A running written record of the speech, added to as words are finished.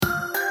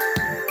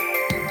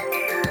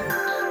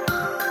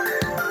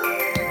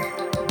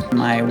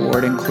my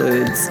ward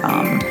includes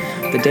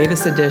the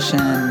Davis Edition,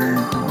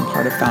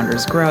 part of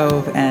Founders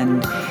Grove,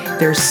 and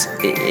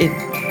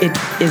it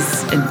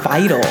is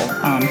vital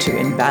to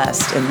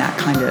invest in that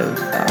kind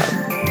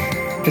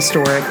of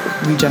historic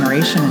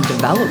regeneration and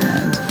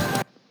development.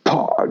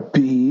 Pod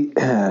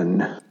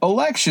BN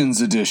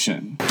Elections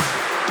Edition.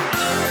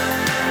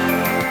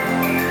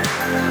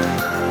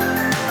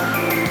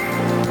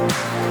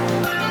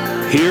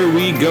 Here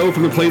we go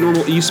from the Play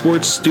Normal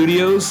Esports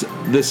Studios.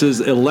 This is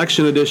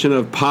election edition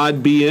of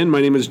Pod BN.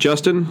 My name is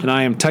Justin. And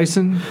I am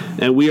Tyson.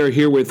 And we are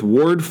here with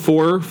Ward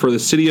 4 for the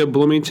City of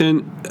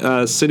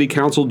Bloomington City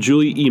Council,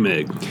 Julie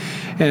Emig.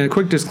 And a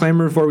quick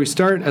disclaimer before we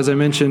start. As I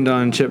mentioned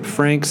on Chip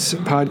Frank's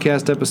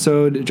podcast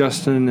episode,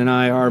 Justin and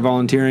I are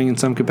volunteering in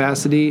some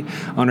capacity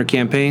on our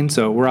campaign.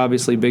 So we're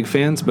obviously big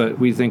fans, but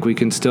we think we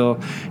can still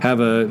have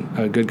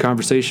a good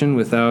conversation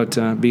without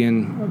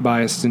being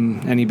biased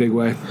in any big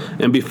way.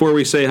 And before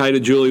we say hi to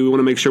Julie, we want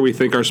to make sure we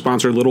thank our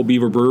sponsor, Little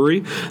Beaver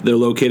Brewery. They're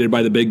located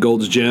by the Big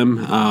Gold's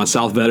Gym,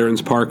 South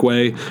Veterans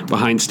Parkway,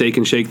 behind Steak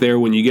and Shake there.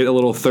 When you get a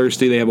little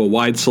thirsty, they have a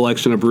wide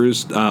selection of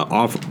brews to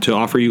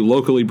offer you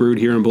locally brewed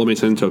here in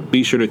Bloomington, so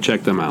be sure to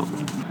check them out.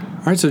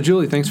 All right, so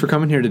Julie, thanks for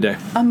coming here today.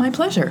 My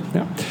pleasure.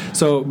 Yeah.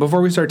 So before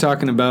we start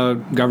talking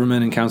about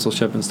government and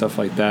councilship and stuff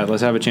like that,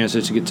 let's have a chance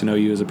just to get to know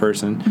you as a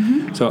person.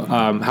 Mm-hmm. So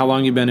how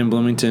long you been in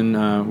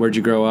Bloomington? Where'd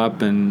you grow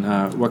up?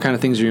 And what kind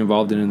of things are you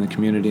involved in the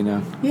community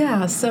now?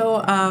 Yeah,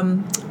 so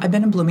I've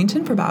been in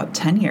Bloomington for about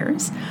 10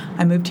 years.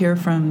 I moved here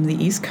from the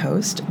East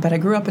Coast, but I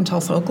grew up in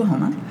Tulsa,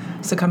 Oklahoma.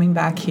 So coming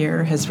back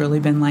here has really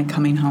been like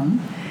coming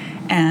home.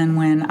 And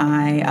when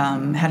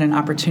I had an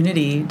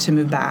opportunity to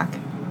move back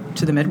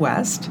to the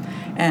Midwest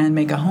and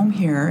make a home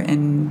here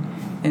in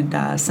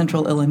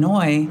central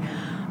Illinois,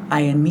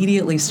 I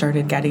immediately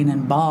started getting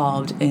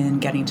involved in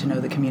getting to know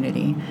the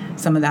community.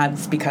 Some of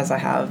that's because I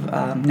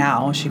have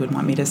now, she would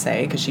want me to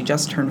say, because she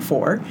just turned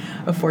 4,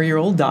 a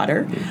 4-year-old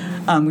daughter.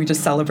 We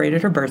just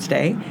celebrated her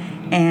birthday.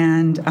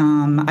 And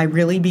I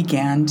really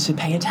began to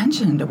pay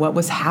attention to what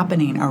was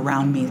happening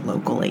around me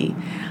locally.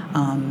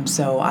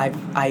 So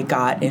I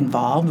got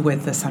involved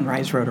with the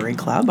Sunrise Rotary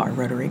Club, our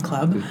Rotary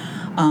Club.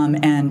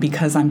 And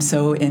because I'm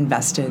so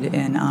invested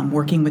in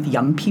working with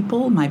young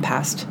people, my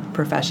past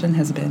profession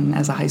has been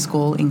as a high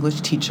school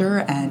English teacher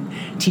and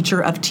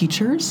teacher of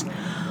teachers.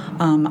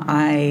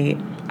 I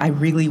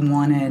really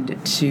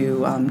wanted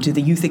to do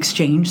the youth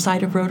exchange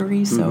side of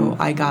Rotary, so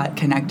I got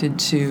connected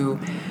to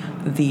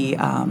the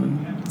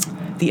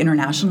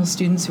international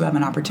students who have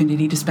an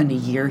opportunity to spend a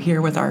year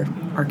here with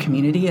our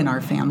community and our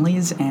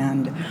families,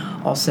 and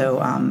also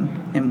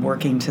am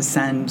working to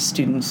send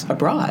students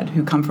abroad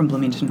who come from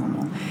Bloomington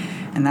Normal.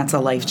 And that's a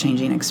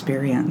life-changing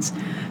experience.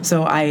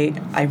 So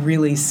I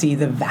really see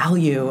the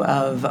value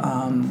of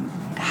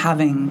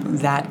having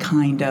that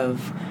kind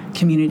of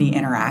community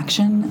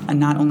interaction, and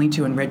not only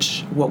to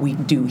enrich what we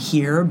do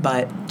here,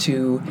 but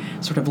to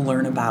sort of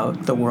learn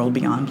about the world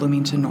beyond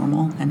Bloomington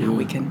Normal and how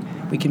we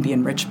can be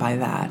enriched by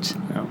that.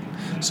 Yeah.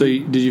 So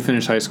did you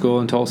finish high school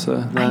in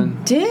Tulsa then?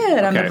 I did.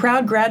 Okay. I'm a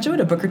proud graduate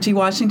of Booker T.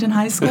 Washington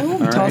High School,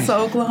 Tulsa,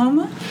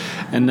 Oklahoma.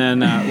 And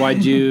then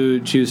why'd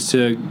you choose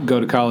to go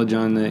to college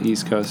on the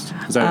East Coast?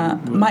 Is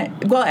that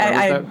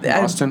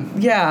Boston?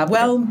 Yeah.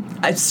 Well,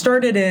 I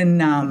started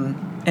in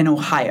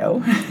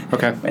Ohio.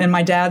 Okay. And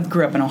my dad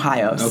grew up in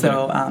Ohio. Okay.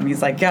 So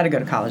he's like, got to go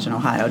to college in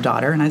Ohio,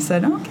 daughter. And I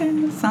said,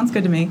 okay, sounds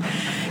good to me.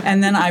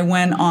 And then I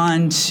went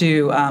on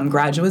to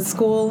graduate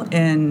school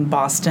in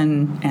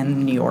Boston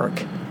and New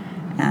York.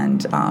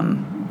 And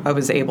I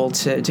was able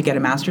to get a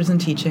master's in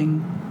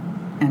teaching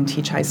and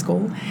teach high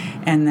school.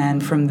 And then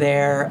from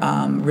there,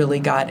 really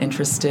got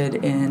interested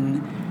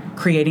in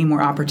creating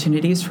more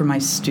opportunities for my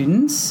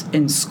students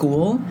in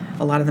school.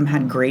 A lot of them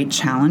had great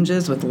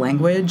challenges with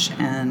language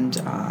and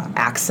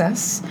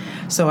access.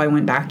 So I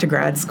went back to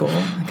grad school.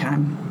 I'm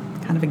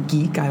kind of a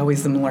geek. I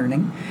always am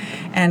learning.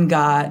 And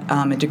got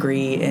a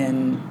degree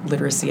in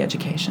literacy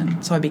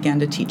education. So I began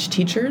to teach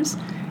teachers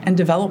and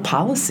develop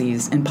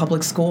policies in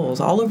public schools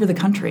all over the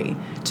country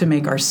to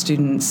make our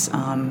students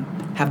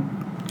have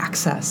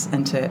access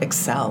and to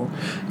excel.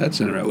 That's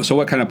interesting. So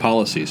what kind of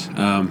policies?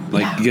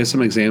 Give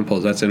some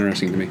examples. That's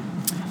interesting to me.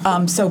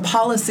 So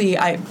policy,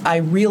 I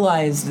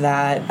realized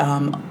that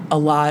a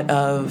lot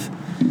of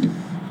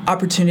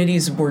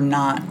opportunities were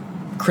not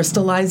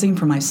crystallizing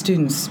for my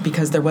students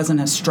because there wasn't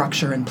a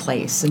structure in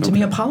place. And to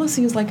me, a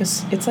policy is like a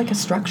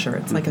structure.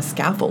 It's like a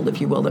scaffold,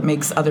 if you will, that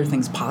makes other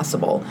things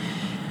possible.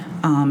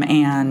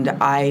 And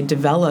I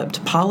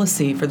developed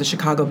policy for the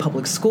Chicago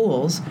Public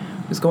Schools.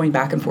 It was going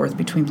back and forth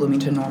between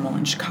Bloomington Normal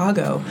and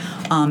Chicago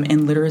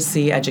in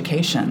literacy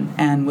education,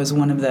 and was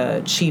one of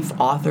the chief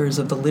authors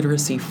of the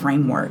literacy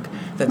framework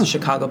that the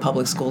Chicago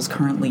Public Schools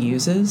currently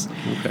uses.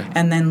 Okay.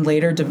 And then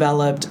later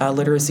developed a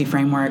literacy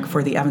framework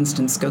for the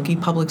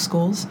Evanston-Skokie Public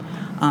Schools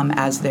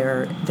as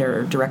their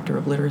director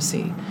of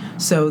literacy.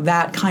 So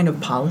that kind of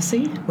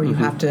policy where you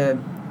have to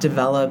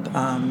develop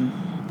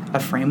a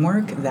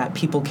framework that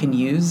people can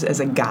use as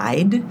a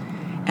guide,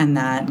 and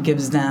that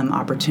gives them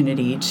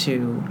opportunity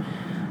to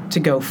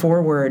go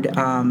forward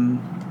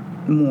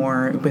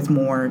more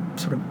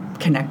sort of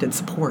connected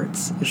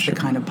supports is the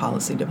kind of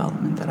policy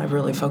development that I've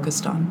really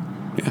focused on.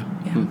 Yeah.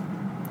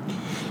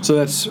 So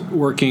that's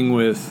working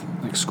with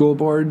like school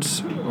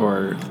boards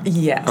or?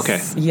 Yes. Okay.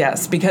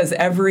 Yes, because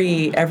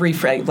every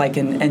like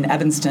in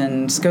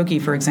Evanston, Skokie,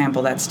 for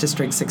example, that's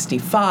District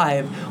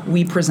 65,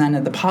 we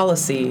presented the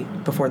policy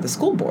before the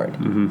school board,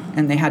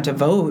 and they had to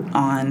vote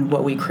on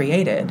what we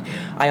created.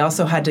 I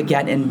also had to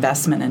get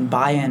investment and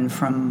buy-in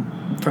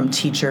from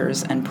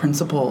teachers and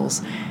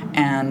principals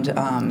and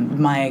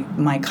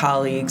my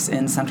colleagues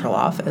in central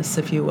office,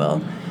 if you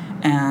will.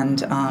 And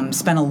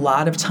spent a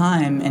lot of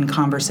time in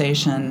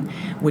conversation,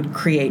 would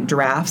create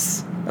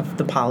drafts of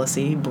the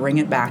policy, bring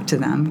it back to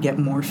them, get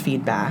more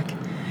feedback,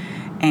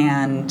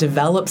 and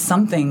develop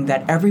something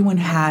that everyone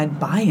had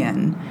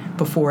buy-in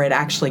before it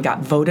actually got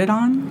voted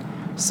on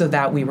so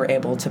that we were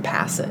able to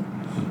pass it.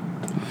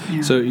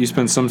 Yeah. So you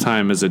spent some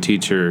time as a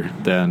teacher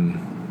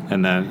then,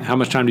 and then how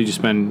much time did you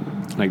spend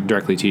like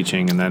directly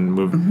teaching and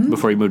then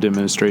before you moved to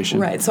administration?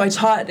 Right. So I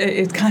taught,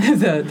 it's kind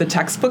of the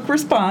textbook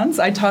response.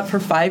 I taught for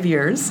 5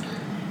 years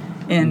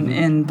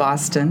in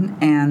Boston,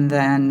 and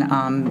then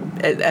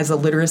as a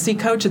literacy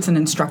coach, it's an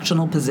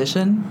instructional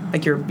position.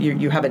 Like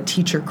you have a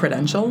teacher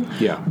credential.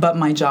 Yeah. But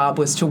my job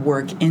was to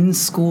work in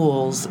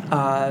schools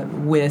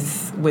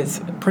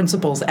with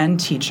principals and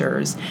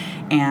teachers,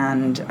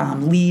 and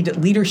lead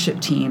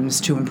leadership teams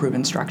to improve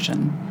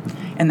instruction.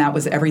 And that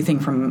was everything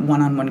from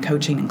one-on-one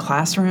coaching in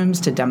classrooms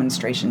to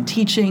demonstration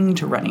teaching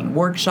to running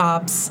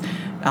workshops,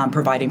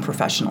 providing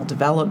professional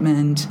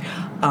development,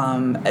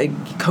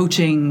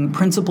 coaching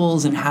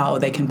principals and how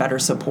they can better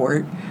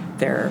support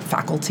their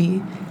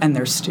faculty and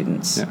their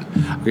students.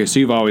 Yeah. Okay, so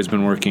you've always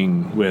been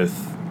working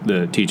with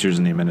the teachers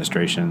and the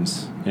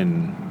administrations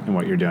in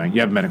what you're doing. You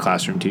haven't been a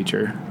classroom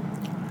teacher.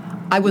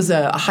 I was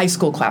a high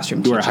school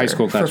classroom teacher. You were a high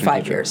school classroom for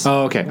 5 teacher. years.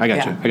 Oh, okay. I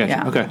got you.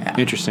 Yeah. Okay. Yeah.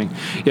 Interesting.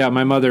 Yeah,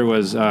 my mother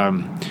was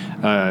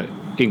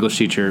English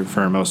teacher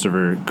for most of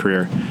her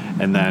career,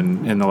 and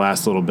then in the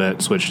last little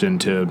bit switched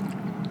into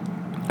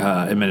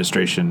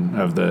administration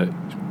of the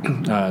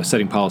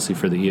setting policy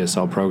for the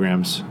ESL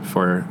programs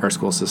for our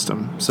school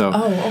system. So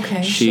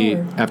she,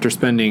 after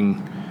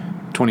spending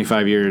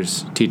 25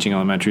 years teaching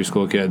elementary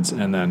school kids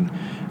and then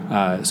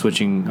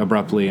switching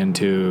abruptly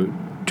into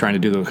trying to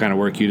do the kind of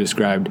work you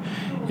described,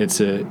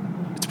 it's a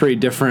pretty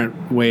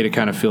different way to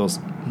kind of feel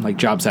like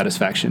job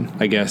satisfaction,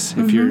 I guess,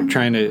 if you're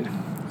trying to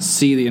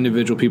see the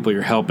individual people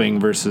you're helping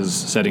versus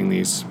setting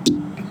these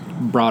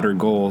broader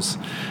goals.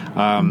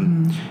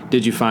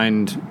 Did you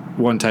find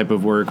one type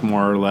of work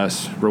more or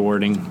less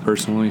rewarding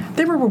personally?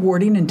 They were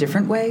rewarding in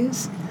different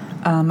ways.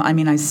 I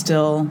mean, I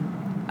still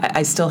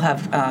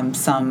have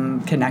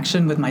some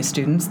connection with my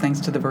students thanks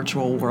to the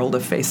virtual world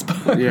of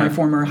Facebook, my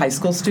former high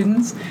school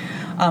students.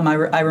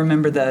 I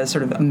remember the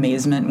sort of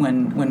amazement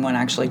when one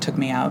actually took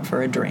me out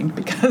for a drink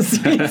because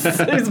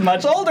he's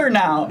much older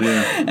now,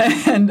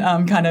 and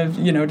kind of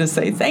to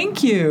say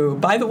thank you.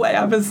 By the way,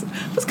 I was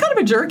kind of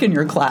a jerk in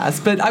your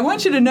class, but I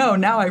want you to know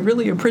now I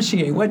really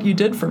appreciate what you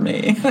did for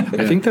me.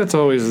 I think that's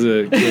always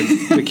the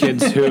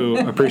kids who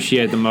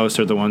appreciate the most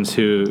are the ones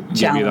who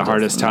give you the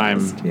hardest time,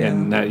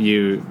 and that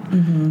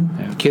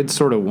kids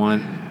sort of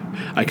want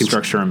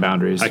structure and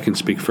boundaries. I can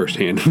speak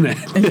firsthand on that.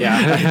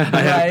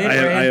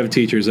 I I have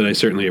teachers that I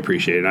certainly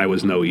appreciate, and I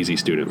was no easy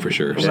student for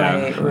sure. So,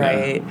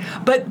 Right.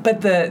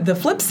 But the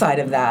flip side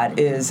of that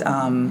is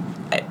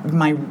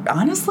my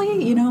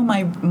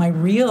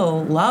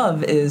real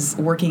love is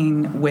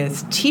working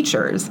with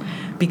teachers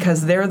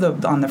because they're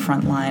on the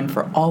front line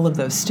for all of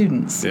those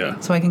students. Yeah.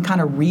 So I can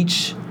kind of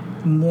reach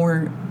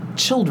more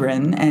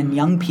children and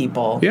young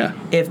people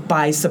if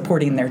by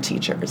supporting their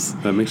teachers.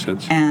 That makes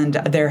sense. And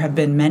there have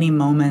been many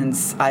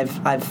moments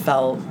I've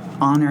felt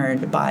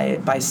honored by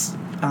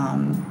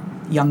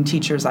young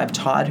teachers I've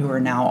taught who are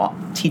now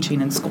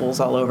teaching in schools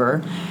all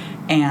over,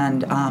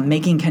 and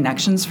making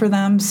connections for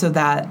them so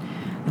that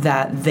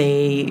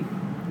they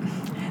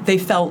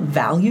felt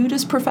valued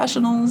as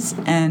professionals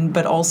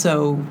but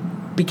also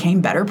became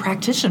better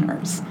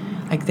practitioners.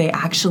 Like they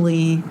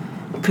actually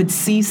could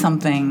see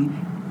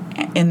something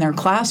in their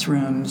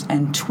classrooms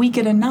and tweak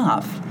it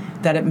enough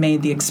that it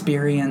made the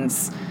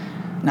experience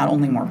not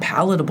only more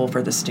palatable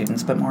for the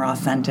students, but more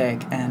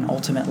authentic and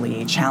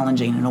ultimately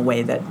challenging in a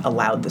way that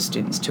allowed the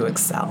students to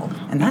excel.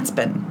 And that's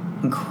been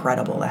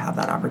incredible to have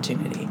that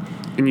opportunity.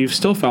 And you've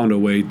still found a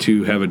way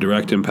to have a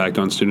direct impact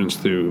on students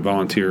through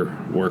volunteer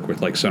work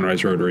with like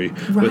Sunrise Rotary,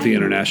 with the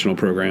international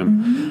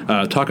program.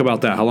 Talk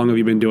about that. How long have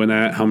you been doing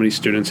that? How many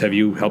students have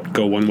you helped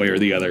go one way or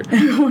the other?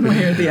 One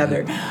way or the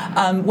other.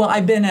 Well,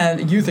 I've been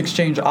a youth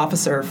exchange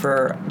officer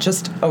for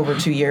just over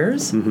 2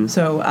 years.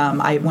 So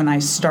when I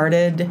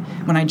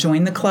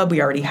joined the club,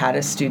 we already had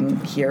a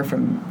student here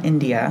from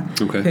India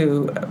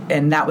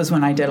and that was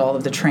when I did all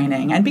of the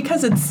training. And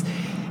because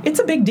it's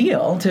a big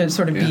deal to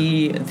sort of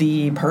be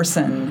the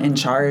person in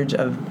charge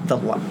of the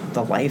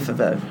life of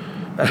a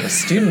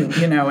student,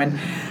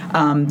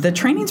 and the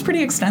training's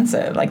pretty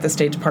extensive. Like the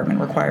State Department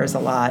requires a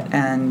lot,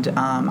 and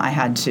I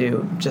had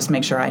to just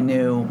make sure I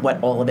knew what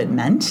all of it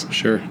meant.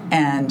 Sure.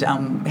 And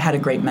had a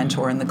great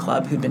mentor in the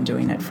club who'd been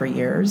doing it for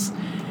years.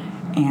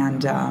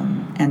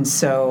 And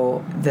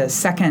so the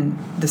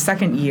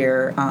second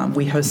year,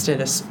 we hosted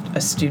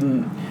a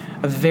student,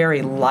 a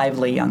very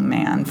lively young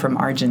man from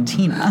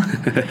Argentina,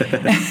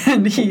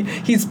 and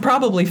he's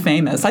probably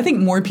famous. I think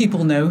more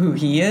people know who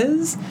he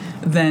is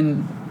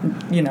than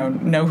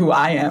know who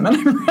I am,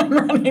 and I'm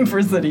running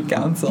for city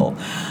council.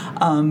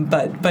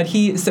 But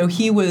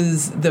he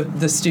was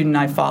the student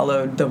I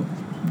followed the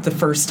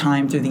first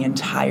time through the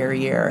entire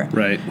year.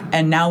 Right.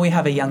 And now we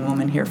have a young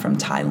woman here from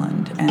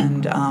Thailand,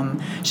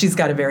 and she's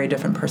got a very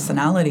different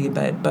personality,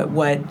 but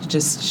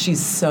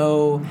she's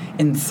so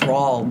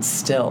enthralled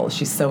still.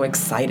 She's so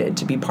excited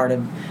to be part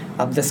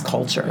of this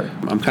culture.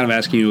 I'm kind of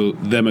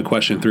asking them a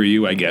question through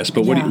you, I guess,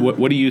 but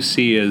what do you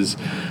see as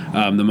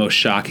the most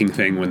shocking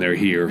thing when they're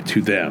here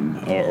to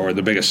them, or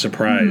the biggest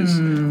surprise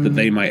that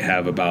they might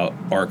have about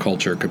our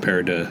culture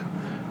compared to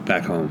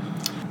back home?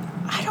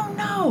 I don't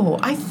know.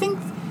 I think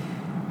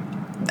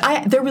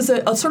there was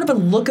a sort of a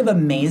look of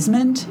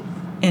amazement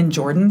in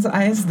Jordan's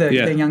eyes,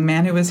 the young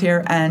man who was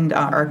here, and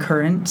our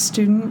current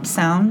student,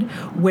 Sound,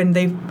 when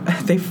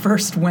they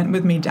first went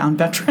with me down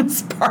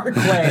Veterans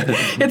Parkway.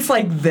 It's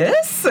like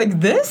this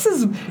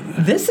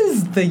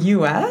is the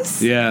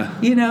U.S. Yeah.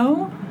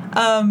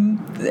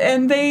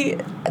 And they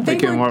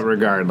like in what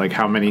regard? Like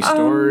how many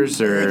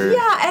stores or?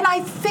 Yeah, and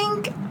I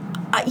think.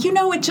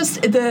 It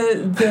just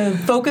the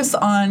focus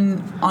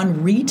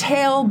on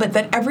retail, but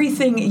that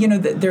everything,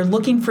 they're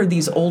looking for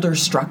these older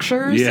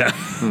structures. Yeah.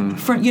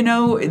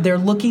 They're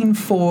looking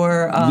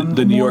for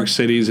the New York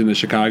Cities and the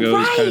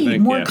Chicago's kind of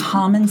thing. More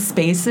common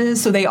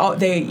spaces. So they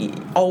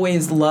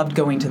always loved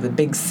going to the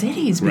big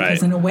cities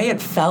because in a way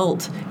it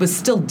was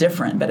still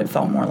different, but it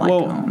felt more like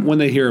home. When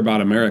they hear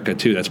about America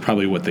too, that's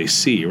probably what they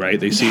see, right?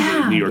 They see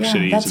the New York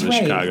Cities and the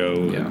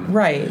Chicago. Yeah.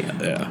 Right.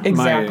 Yeah.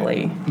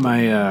 Exactly.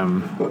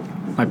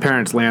 My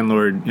parents'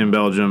 landlord in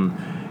Belgium,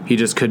 he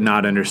just could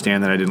not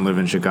understand that I didn't live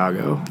in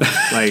Chicago.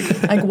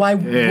 Like why?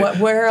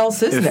 Where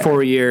else is there?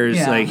 4 years,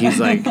 he's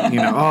like,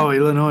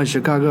 Illinois,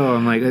 Chicago.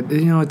 I'm like,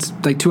 it's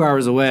like 2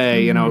 hours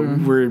away.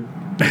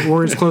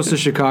 We're as close to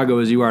Chicago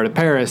as you are to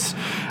Paris.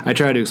 I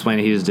tried to explain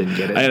it. He just didn't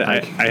get it.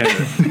 I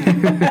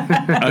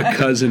had a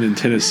cousin in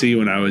Tennessee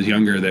when I was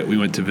younger that we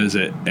went to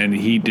visit, and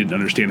he didn't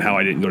understand how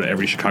I didn't go to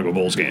every Chicago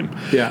Bulls game.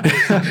 Yeah.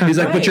 He's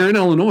like, but you're in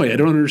Illinois. I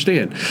don't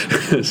understand.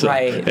 So,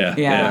 right.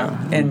 Yeah.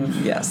 And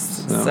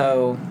yes.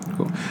 So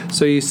cool.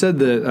 So you said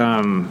that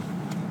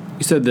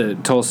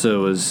Tulsa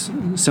was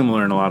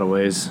similar in a lot of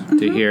ways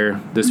to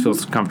here. This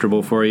feels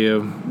comfortable for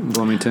you,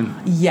 Bloomington?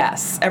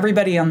 Yes.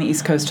 Everybody on the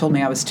East Coast told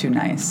me I was too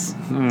nice.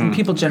 And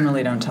people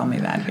generally don't tell me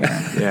that here.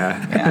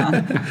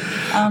 Yeah.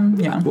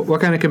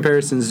 What kind of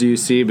comparisons do you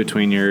see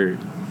between your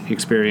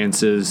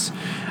experiences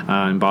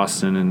in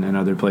Boston and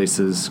other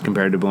places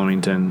compared to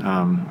Bloomington?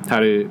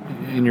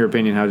 In your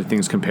opinion, how do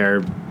things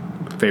compare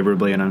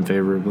favorably and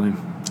unfavorably?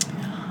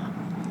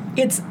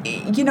 It's,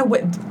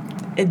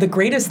 the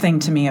greatest thing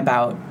to me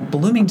about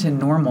Bloomington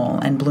Normal,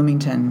 and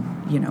Bloomington,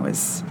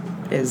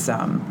 is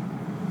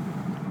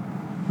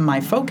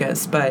my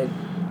focus, but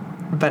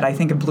I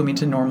think of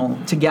Bloomington Normal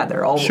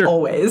together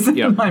always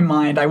in my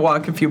mind. I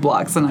walk a few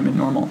blocks and I'm in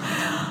Normal.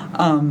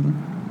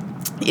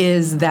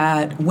 Is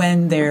that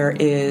when there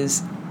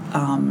is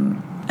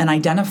an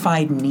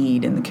identified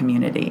need in the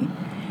community,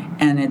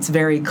 and it's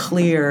very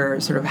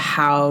clear sort of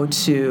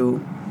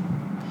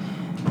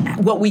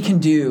what we can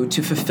do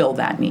to fulfill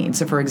that need.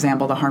 So, for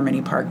example, the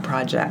Harmony Park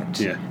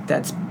project,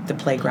 that's the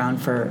playground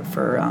for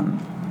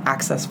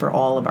access for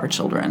all of our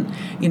children,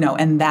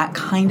 and that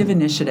kind of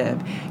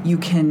initiative, you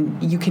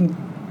can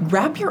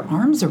wrap your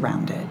arms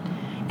around it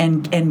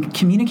and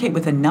communicate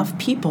with enough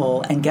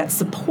people and get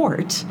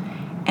support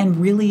and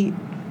really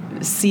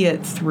see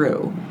it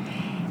through.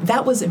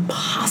 That was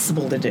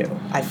impossible to do,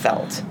 I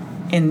felt,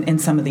 in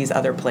some of these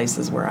other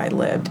places where I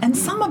lived. And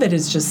some of it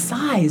is just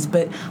size,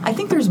 but I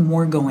think there's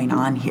more going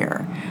on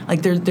here.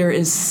 Like there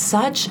is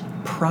such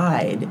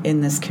pride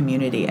in this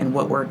community and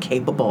what we're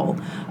capable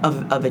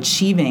of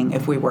achieving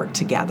if we work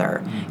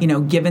together,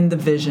 given the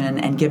vision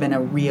and given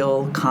a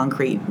real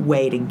concrete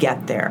way to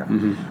get there.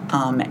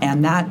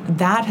 And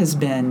that has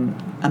been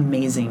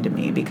amazing to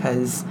me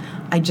because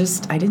I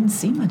didn't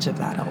see much of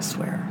that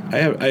elsewhere.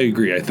 I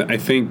agree. I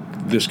think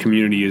this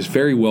community is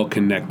very well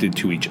connected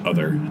to each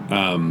other.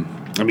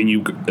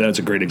 That's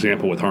a great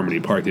example with Harmony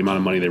Park. The amount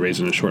of money they raised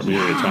in a short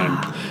period of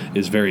time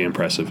is very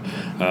impressive.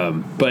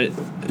 But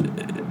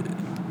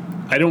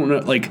I don't know,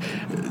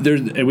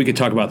 and we could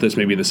talk about this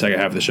maybe in the second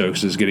half of the show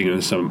because it's getting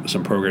into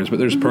some programs, but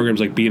there's programs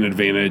like Be an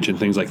Advantage and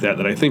things like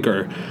that I think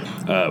are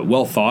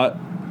well thought,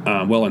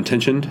 well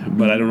intentioned,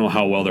 but I don't know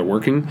how well they're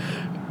working.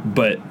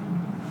 But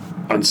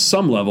on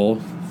some level,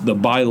 the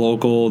buy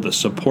local, the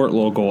support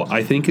local,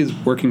 I think is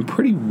working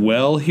pretty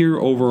well here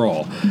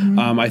overall.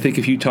 I think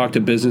if you talk to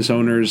business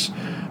owners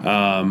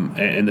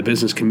and the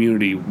business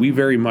community, we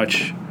very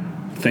much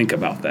think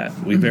about that.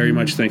 We very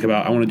much think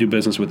about, I want to do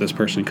business with this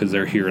person because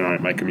they're here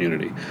in my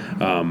community.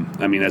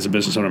 I mean, as a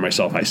business owner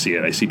myself, I see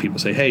it. I see people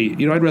say, hey,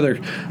 you know, I'd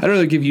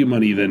rather give you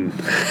money than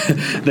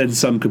than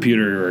some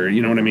computer, or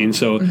you know what I mean.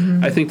 So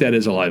I think that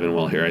is alive and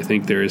well here. I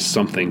think there is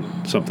something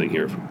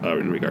here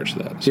in regards to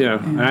that. So.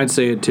 Yeah, and I'd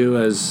say it too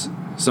as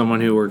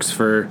someone who works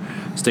for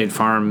State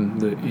Farm,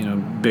 the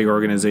big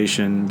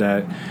organization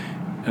that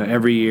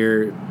every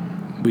year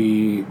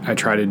I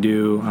try to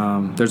do.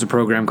 There's a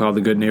program called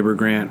the Good Neighbor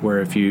Grant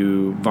where if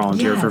you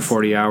volunteer for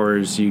 40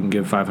 hours, you can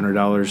give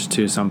 $500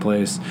 to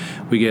someplace.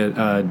 We get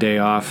a day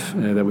off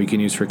that we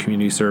can use for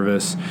community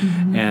service.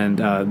 And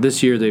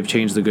this year they've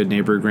changed the Good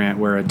Neighbor Grant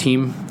where a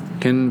team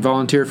can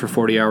volunteer for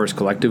 40 hours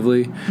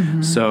collectively.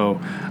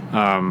 So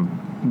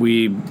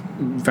we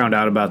found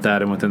out about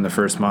that, and within the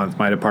first month,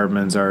 my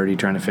department's already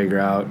trying to figure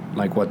out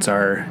like what's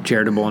our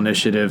charitable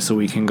initiative so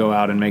we can go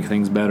out and make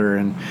things better.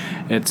 And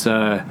it's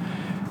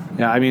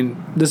I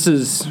mean,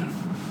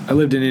 I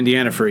lived in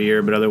Indiana for a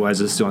year, but otherwise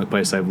this is the only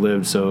place I've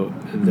lived, so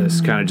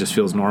this kind of just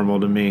feels normal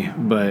to me.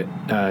 But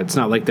it's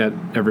not like that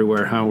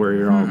everywhere, where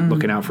you're all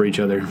looking out for each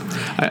other.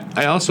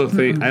 I also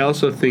think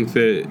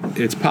that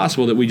it's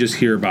possible that we just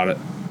hear about it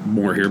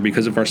more here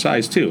because of our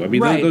size too. I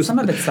mean, some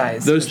of it's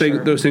size. Those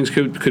things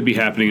could be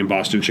happening in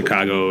Boston,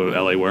 Chicago,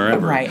 LA,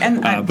 wherever. Right,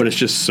 and but it's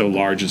just so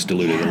large, it's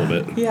diluted a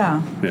little bit.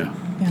 Yeah.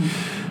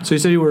 So you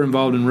said you were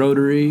involved in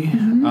Rotary,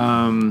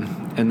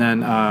 and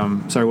then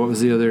sorry, what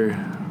was the other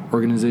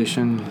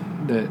organization?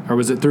 Or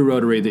was it through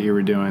Rotary that you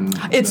were doing?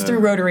 It's through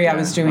Rotary. I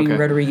was doing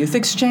Rotary Youth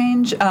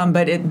Exchange,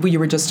 but you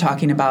were just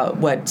talking about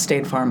what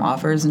State Farm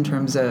offers in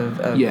terms of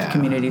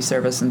community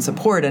service and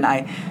support. And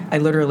I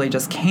literally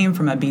just came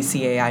from a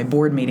BCAI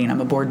board meeting.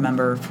 I'm a board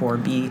member for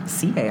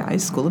BCAI,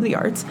 School of the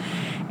Arts.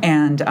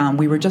 And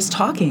we were just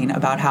talking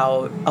about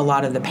how a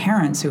lot of the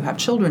parents who have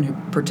children who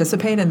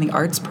participate in the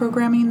arts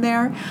programming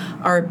there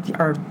are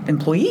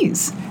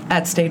employees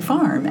at State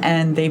Farm,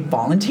 and they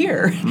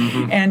volunteer.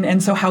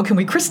 And so how can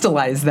we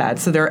crystallize that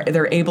so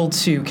they're able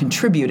to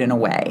contribute in a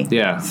way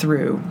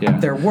through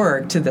their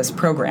work to this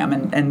program?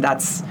 And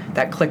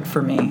that clicked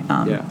for me.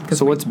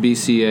 So what's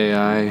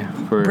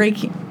BCAI for?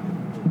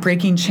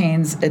 Breaking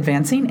Chains,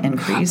 Advancing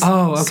Increase.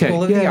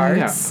 School of the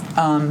Arts.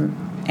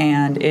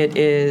 And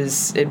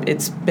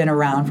it's been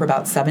around for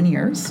about 7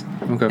 years.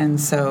 And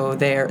so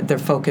their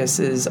focus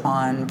is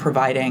on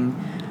providing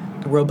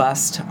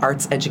robust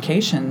arts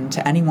education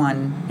to any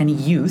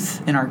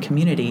youth in our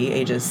community,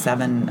 ages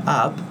 7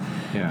 up,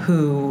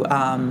 who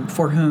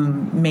for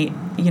whom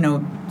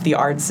the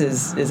arts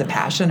is a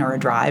passion or a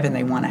drive, and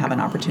they want to have an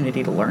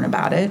opportunity to learn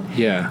about it.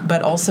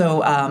 But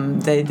also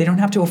they don't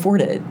have to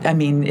afford it. I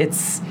mean,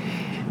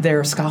 there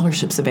are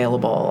scholarships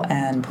available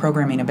and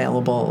programming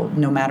available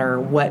no matter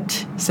what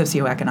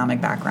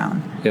socioeconomic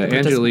background.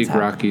 Angelique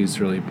Rocky's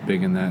really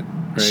big in that,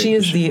 right? She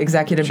is the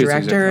executive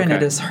director, and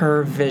it is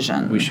her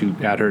vision. We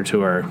should add her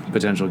to our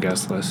potential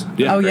guest list.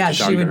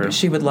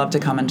 She would love to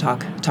come and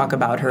talk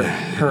about her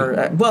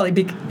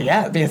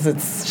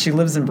because she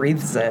lives and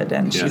breathes it,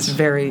 and she's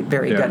very,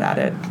 very good at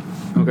it.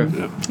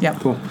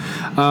 Cool.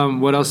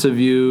 What else have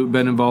you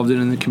been involved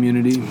in the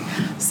community?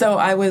 So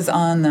I was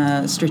on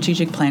the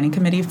strategic planning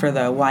committee for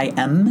the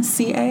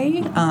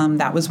YMCA.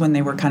 That was when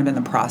they were kind of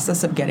in the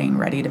process of getting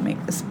ready to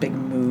make this big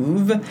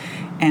move.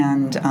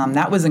 And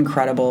that was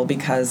incredible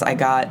because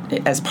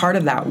as part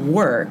of that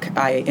work,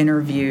 I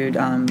interviewed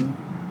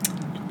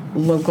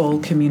local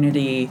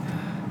community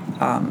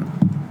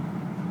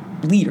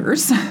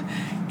leaders,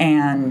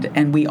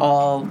 and we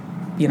all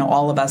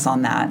of us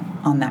on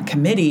that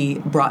committee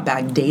brought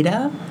back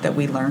data that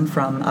we learned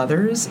from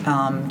others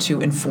to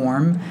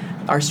inform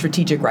our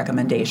strategic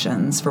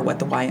recommendations for what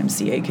the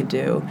YMCA could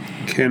do.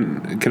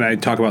 Can I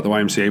talk about the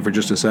YMCA for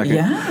just a second?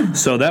 Yeah.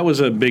 So that was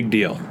a big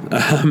deal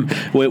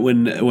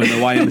when the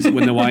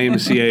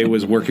YMCA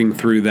was working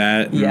through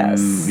that.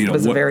 Yes, it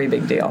was a very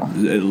big deal.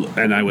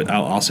 And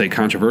I'll say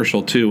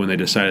controversial too when they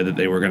decided that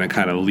they were going to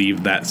kind of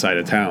leave that side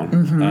of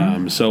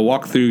town. So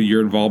walk through your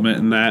involvement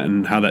in that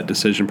and how that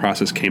decision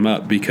process came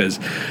up,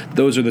 because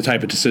those are the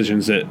type of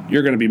decisions that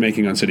you're going to be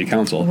making on city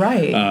council.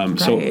 Right.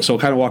 So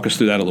kind of walk us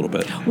through that a little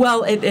bit.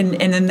 Well,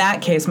 and in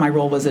that case, my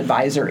role was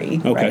advisory.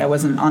 Okay. Right? I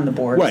wasn't on the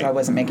board, so I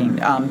wasn't making.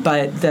 A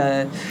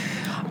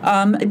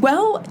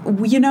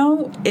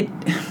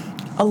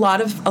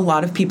lot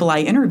of people I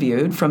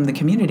interviewed from the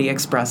community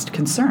expressed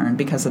concern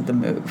because of the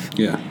move.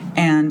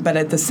 But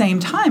at the same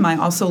time, I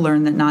also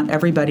learned that not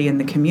everybody in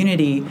the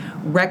community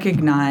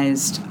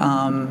recognized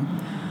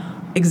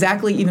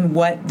exactly even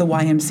what the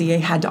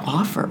YMCA had to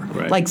offer.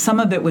 Right. Like some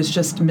of it was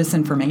just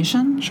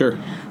misinformation. Sure.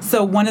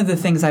 So one of the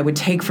things I would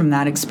take from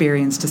that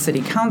experience to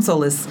city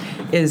council is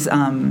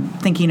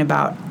thinking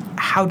about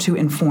how to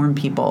inform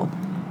people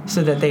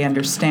so that they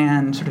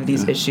understand sort of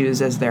these issues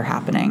as they're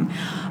happening.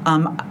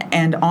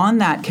 And on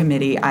that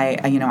committee, I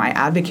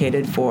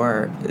advocated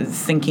for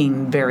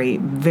thinking very,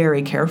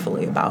 very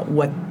carefully about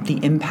what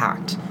the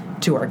impact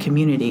to our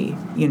community,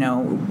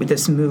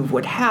 this move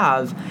would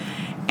have.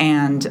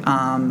 And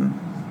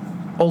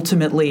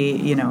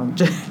ultimately,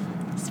 just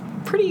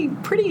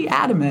pretty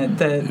adamant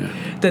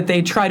that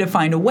they try to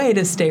find a way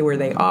to stay where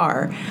they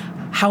are.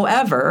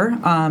 However,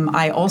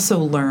 I also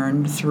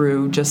learned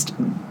through just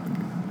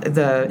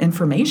the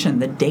information,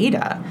 the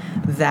data,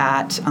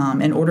 that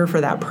in order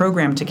for that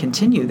program to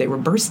continue, they were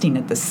bursting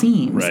at the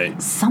seams.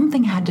 Right.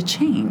 Something had to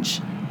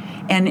change.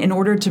 And in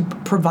order to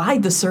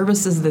provide the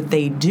services that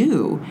they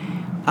do,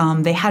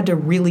 they had to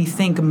really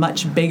think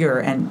much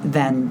bigger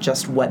than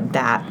just what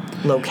that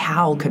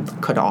locale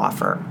could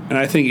offer. And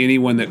I think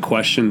anyone that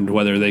questioned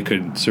whether they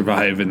could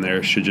survive in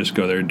there should just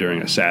go there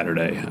during a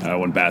Saturday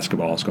when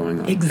basketball is going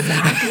on.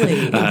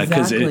 Exactly.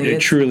 Because it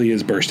truly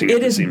is bursting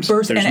at the seams. It is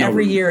bursting, and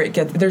every year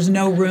there's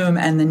no room,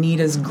 and the need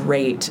is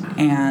great.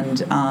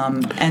 And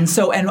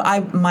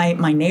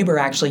my neighbor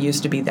actually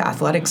used to be the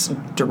athletics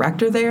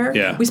director there.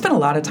 Yeah. We spent a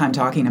lot of time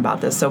talking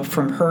about this. So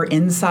from her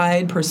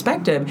inside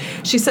perspective,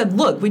 she said,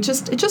 "Look,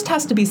 it just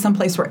has to be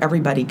someplace where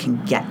everybody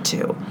can get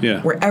to,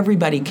 where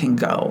everybody can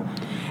go."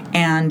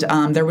 And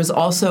there was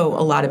also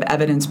a lot of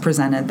evidence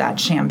presented that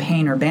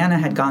Champaign-Urbana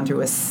had gone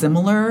through a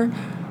similar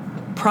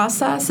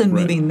process in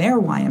moving their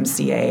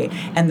YMCA,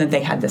 and that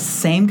they had the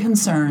same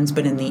concerns,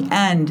 but in the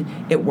end,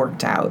 it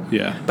worked out.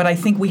 Yeah. But I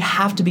think we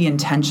have to be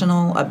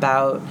intentional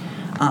about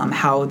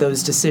how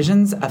those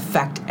decisions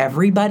affect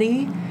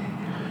everybody,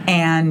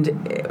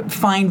 and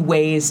find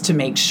ways to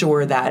make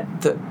sure that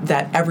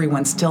that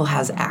everyone still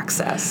has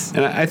access.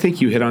 And I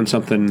think you hit on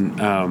something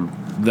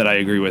that I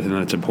agree with and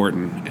that's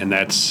important, and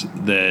that's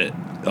that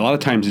a lot of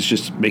times it's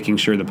just making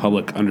sure the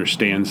public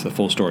understands the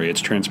full story.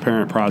 It's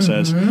transparent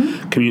process,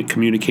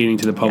 communicating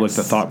to the public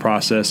the thought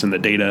process and the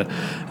data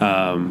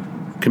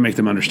can make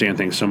them understand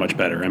things so much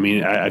better. I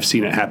mean, I've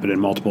seen it happen in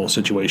multiple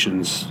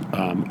situations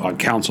on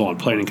council, on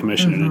planning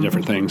commission, and in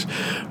different things,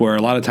 where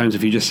a lot of times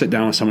if you just sit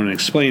down with someone and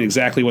explain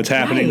exactly what's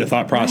happening, the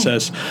thought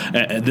process,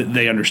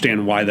 they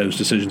understand why those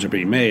decisions are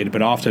being made.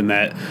 But often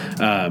that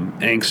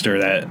angst or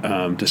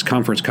that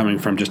discomfort's coming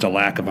from just a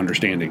lack of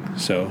understanding.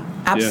 So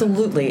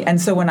absolutely.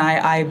 And so when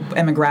I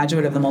am a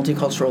graduate of the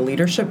Multicultural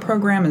Leadership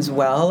Program as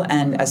well,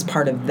 and as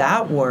part of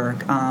that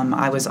work,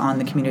 I was on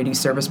the Community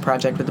Service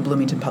Project with the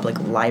Bloomington Public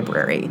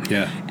Library.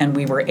 Yeah. And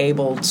we were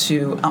able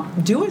to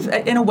do,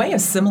 in a way, a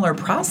similar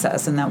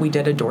process in that we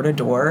did a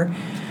door-to-door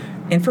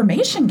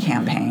information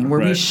campaign where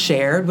we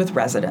shared with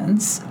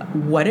residents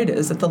what it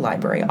is that the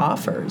library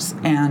offers,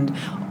 and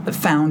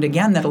found,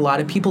 again, that a lot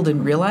of people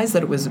didn't realize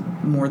that it was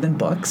more than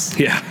books.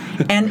 Yeah.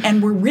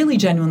 and we're really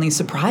genuinely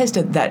surprised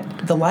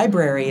that the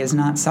library is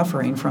not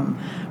suffering from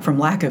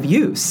lack of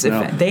use.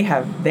 No.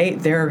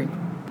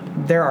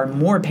 There are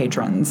more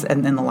patrons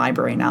in the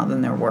library now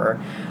than there were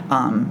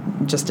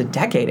just a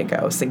decade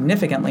ago,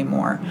 significantly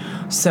more.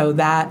 So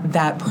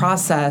that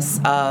process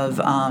of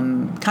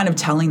kind of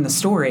telling the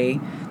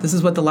story, this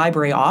is what the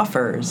library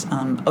offers,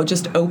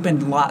 just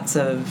opened lots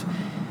of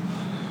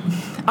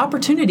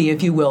opportunity,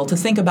 if you will, to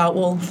think about,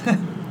 well,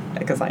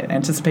 because I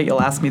anticipate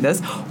you'll ask me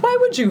this, why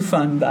would you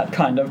fund that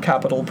kind of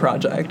capital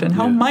project, and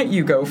how might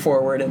you go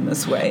forward in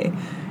this way?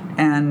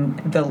 And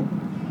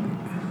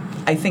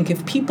I think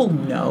if people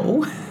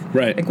know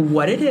like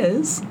what it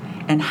is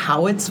and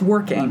how it's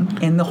working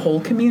in the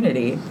whole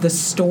community, the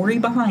story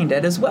behind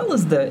it, as well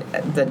as the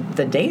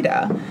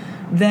data,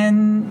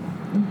 then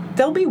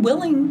they'll be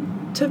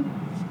willing to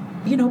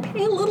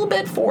pay a little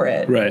bit for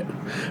it. Right.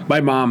 My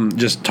mom,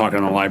 just talking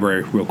on the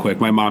library real quick,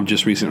 my mom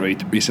just recently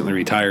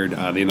retired the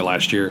end of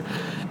last year,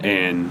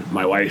 and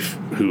my wife,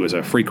 who is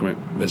a frequent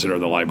visitor of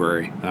the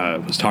library,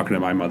 was talking to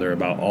my mother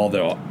about all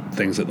the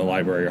things that the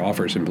library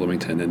offers in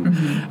Bloomington.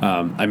 And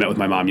I met with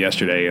my mom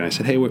yesterday, and I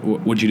said, hey,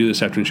 what'd you do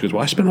this afternoon? She goes,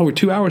 well, I spent over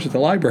 2 hours at the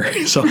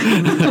library. So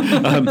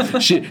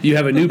you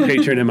have a new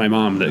patron in my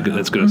mom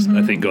that's going to,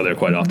 I think, go there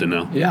quite often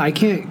now. Yeah, I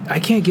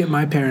can't get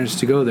my parents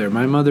to go there.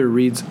 My mother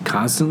reads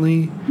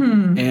constantly,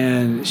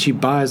 and she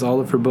buys all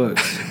of her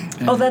books.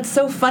 Oh, that's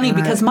so funny,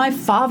 because my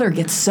father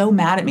gets so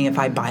mad at me if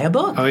I buy a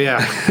book. Oh,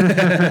 yeah.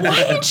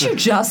 Why didn't you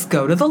just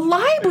go to the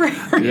library,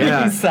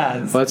 he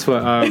says. Well, that's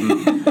what,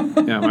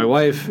 my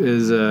wife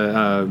is,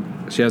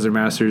 she has her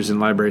master's in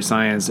library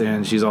science,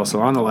 and she's also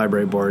on the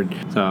library board.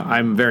 So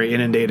I'm very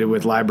inundated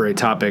with library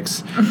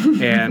topics.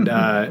 And,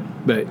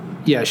 but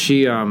yeah,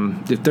 she,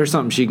 if there's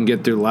something she can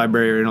get through the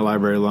library or in a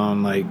library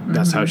alone,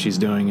 that's how she's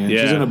doing it.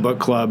 Yeah. She's in a book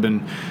club,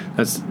 and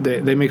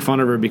they make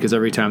fun of her because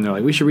every time they're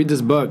like, we should read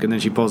this book, and then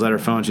she pulls out her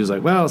phone. She's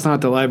like, well, it's not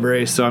the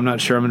library, so I'm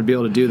not sure I'm going to be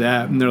able to do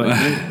that. And they're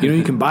like,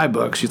 you can buy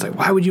books. She's like,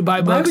 why would you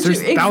buy books?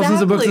 There's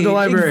thousands of books at the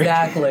library.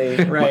 Exactly,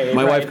 right.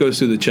 My wife goes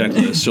through the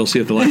checklist. She'll see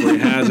if the library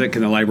has it.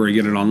 Can the library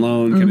get it on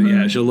loan?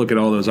 She'll look at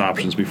all those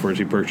options before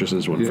she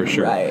purchases one for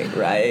sure.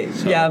 Right.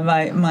 So. Yeah,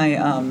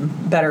 my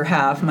better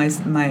half, my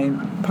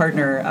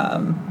partner,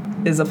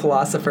 is a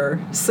philosopher,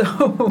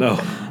 so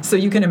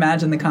you can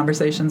imagine the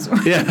conversations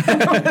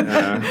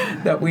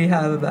that we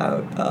have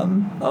about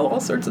all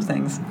sorts of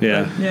things.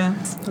 Yeah.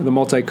 The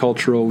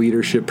Multicultural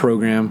Leadership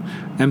Program,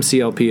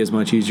 MCLP is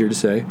much easier to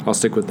say. I'll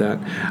stick with that.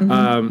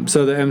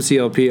 So the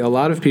MCLP, a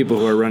lot of people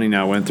who are running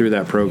now went through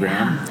that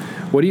program.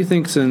 What do you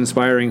think's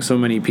inspiring so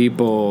many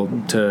people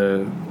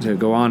to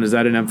go on? Is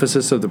that an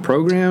emphasis of the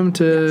program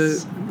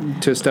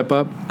to step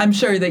up? I'm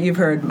sure that you've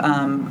heard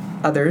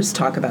others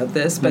talk about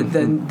this, but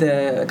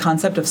the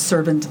concept of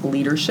servant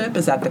leadership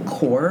is at the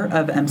core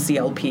of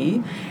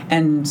MCLP,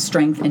 and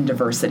strength in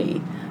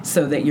diversity,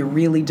 so that you're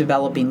really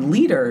developing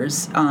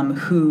leaders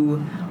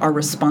who are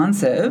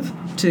responsive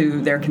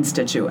to their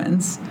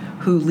constituents,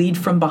 who lead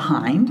from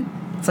behind.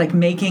 It's like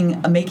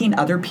making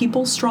other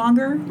people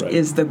stronger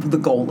is the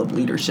goal of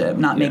leadership,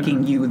 not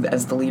making you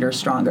as the leader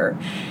stronger.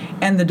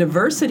 And the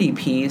diversity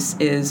piece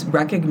is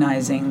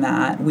recognizing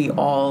that we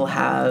all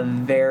have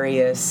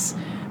various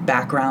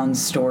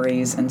backgrounds,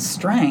 stories, and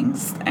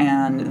strengths,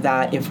 and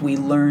that if we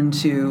learn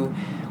to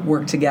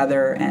work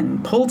together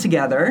and pull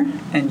together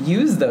and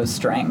use those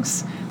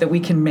strengths, that we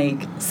can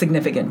make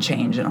significant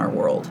change in our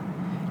world.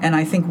 And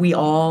I think we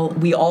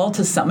all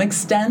to some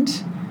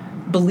extent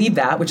believe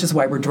that, which is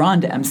why we're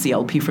drawn to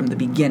MCLP from the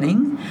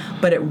beginning,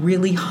 but it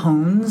really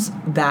hones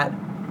that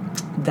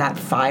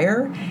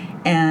fire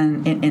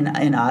and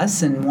in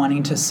us and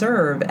wanting to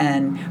serve,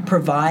 and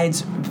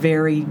provides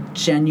very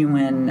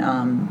genuine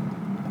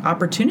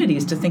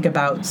opportunities to think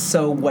about,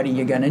 so what are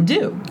you going to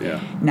do?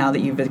 Now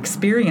that you've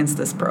experienced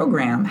this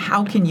program,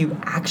 how can you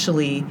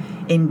actually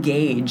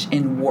engage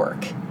in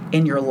work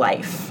in your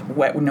life,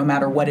 no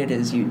matter what it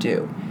is you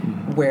do,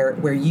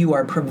 where you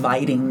are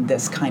providing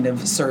this kind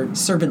of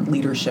servant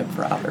leadership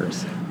for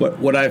others.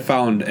 What I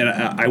found, and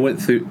I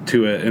went through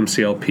to a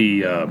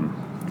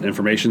MCLP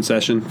information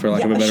session, for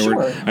lack of a better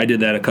word. I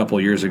did that a couple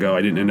of years ago.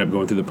 I didn't end up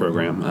going through the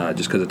program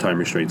just because of time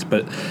restraints.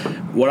 But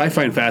what I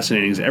find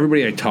fascinating is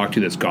everybody I talk to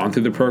that's gone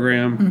through the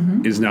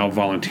program is now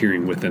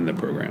volunteering within the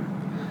program.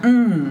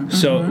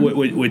 So,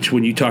 which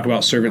when you talk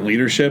about servant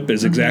leadership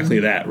is exactly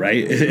that,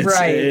 right?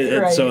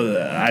 Right.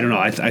 So I don't know.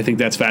 I think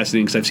that's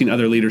fascinating, because I've seen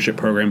other leadership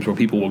programs where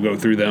people will go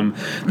through them,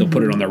 they'll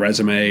put it on their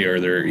resume or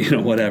their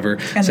whatever,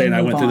 and saying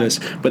I went through this,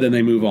 but then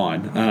they move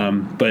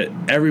on. But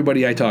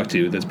everybody I talk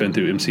to that's been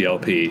through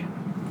MCLP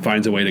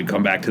finds a way to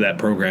come back to that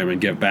program and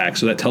give back.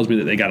 So that tells me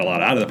that they got a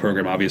lot out of the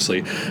program,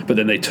 obviously, but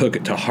then they took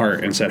it to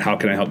heart and said, how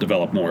can I help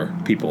develop more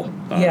people?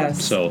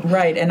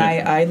 And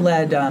I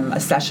led a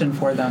session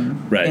for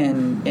them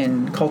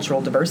in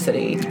cultural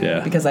diversity,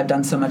 because I've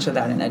done so much of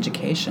that in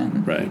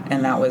education.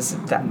 And that was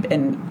that.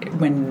 And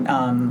when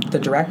the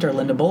director,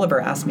 Linda Bolivar,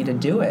 asked me to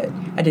do it,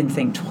 I didn't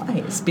think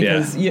twice,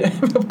 because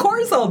of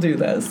course I'll do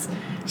this.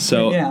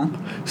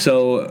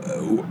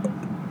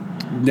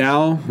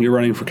 Now you're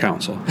running for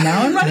council.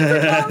 Now I'm running for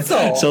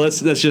council. So let's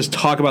just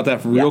talk about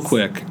that real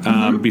quick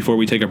before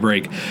we take a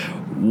break.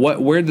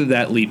 Where did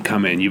that leap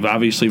come in? You've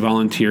obviously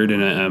volunteered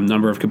in a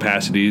number of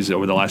capacities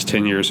over the last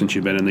 10 years since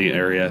you've been in the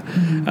area.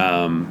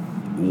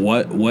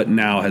 What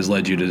now has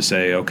led you to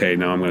say, okay,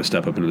 now I'm going to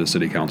step up into the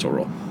city council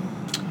role?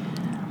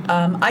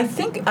 I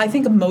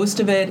think most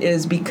of it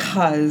is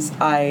because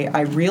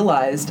I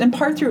realized, in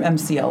part through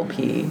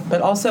MCLP,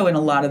 but also in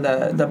a lot of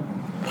the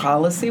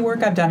policy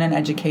work I've done in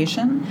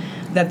education,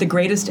 that the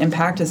greatest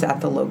impact is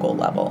at the local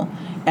level.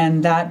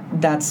 And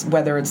that's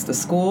whether it's the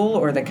school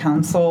or the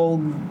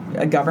council,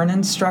 a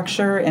governance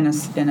structure in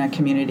a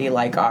community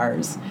like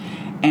ours.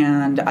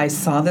 And I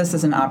saw this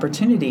as an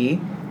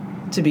opportunity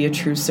to be a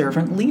true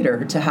servant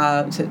leader, to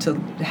have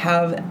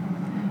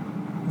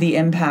the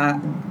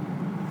impact.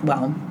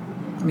 Well,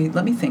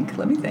 let me think.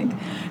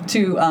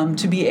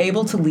 To be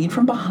able to lead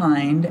from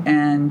behind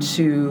and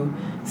to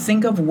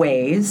think of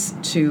ways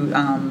to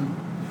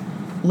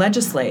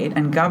legislate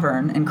and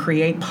govern and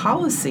create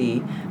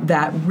policy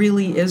that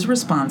really is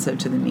responsive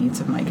to the needs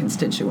of my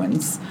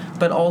constituents,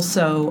 but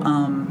also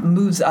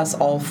moves us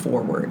all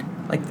forward.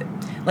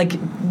 Like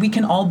we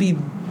can all be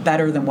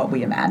better than what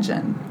we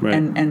imagine,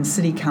 and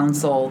city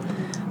council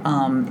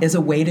is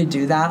a way to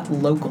do that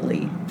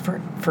locally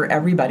for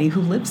everybody who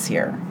lives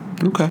here.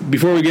 Okay.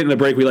 Before we get in the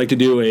break, we like to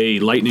do a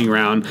lightning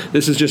round.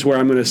 This is just where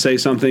I'm going to say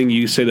something.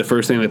 You say the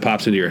first thing that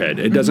pops into your head.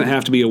 It doesn't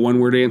have to be a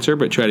one-word answer,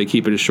 but try to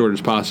keep it as short as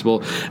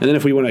possible. And then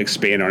if we want to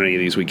expand on any of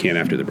these, we can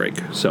after the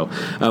break. So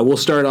we'll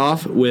start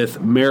off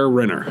with Mayor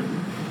Renner.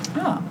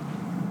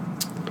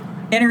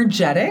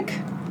 Energetic,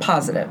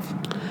 positive.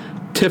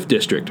 TIF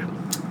district.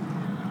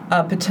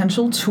 A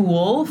potential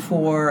tool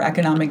for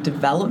economic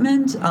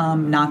development,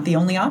 not the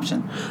only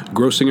option.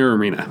 Grossinger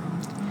Arena.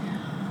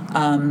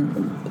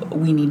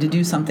 We need to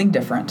do something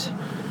different.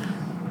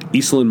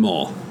 Eastland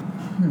Mall.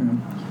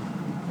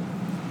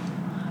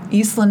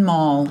 Eastland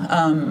Mall,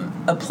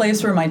 a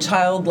place where my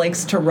child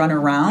likes to run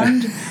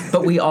around,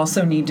 but we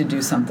also need to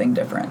do something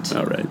different.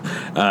 All right.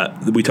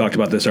 We talked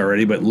about this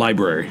already, but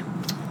library.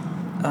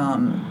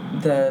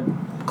 The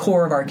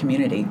core of our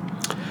community.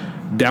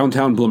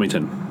 Downtown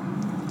Bloomington.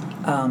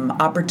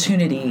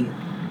 Opportunity.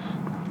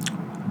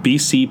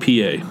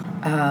 BCPA.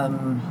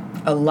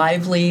 A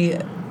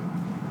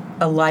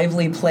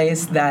lively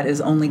place that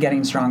is only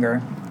getting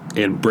stronger.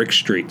 And brick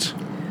streets.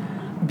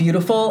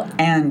 Beautiful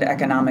and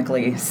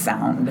economically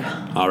sound.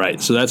 All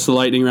right, so that's the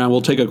lightning round.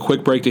 We'll take a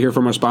quick break to hear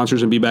from our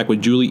sponsors and be back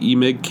with Julie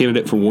Emig,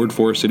 candidate for Ward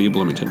 4, City of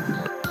Bloomington.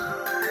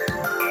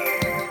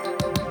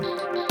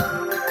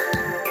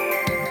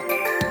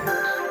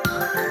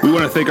 We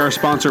want to thank our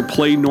sponsor,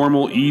 Play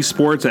Normal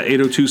Esports at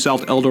 802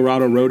 South El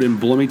Dorado Road in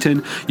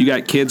Bloomington. You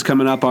got kids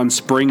coming up on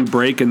spring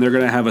break, and they're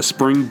going to have a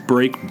spring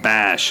break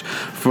bash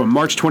from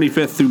March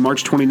 25th through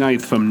March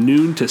 29th from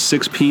noon to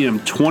 6 p.m.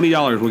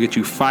 $20 will get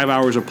you 5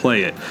 hours of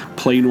play at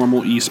Play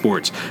Normal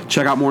Esports.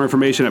 Check out more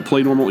information at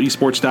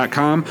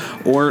playnormalesports.com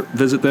or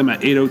visit them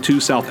at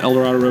 802 South El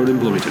Dorado Road in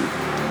Bloomington.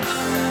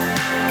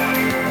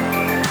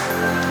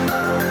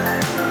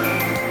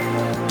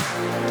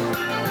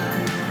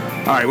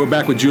 All right, we're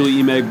back with Julie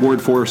Emeg,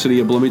 Ward 4,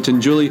 City of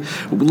Bloomington. Julie,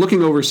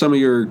 looking over some of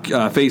your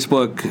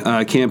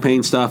Facebook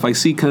campaign stuff, I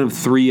see kind of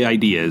three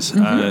ideas,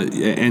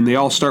 and they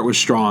all start with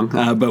strong,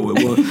 but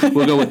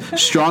we'll go with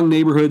strong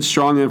neighborhoods,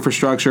 strong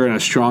infrastructure, and a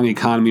strong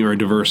economy or a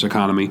diverse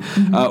economy.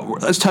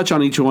 Let's touch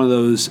on each one of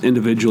those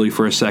individually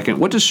for a second.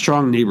 What does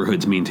strong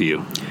neighborhoods mean to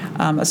you?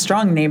 A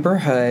strong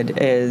neighborhood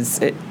is,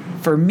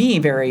 for me,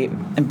 very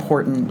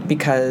important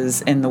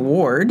because in the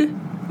ward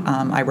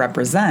I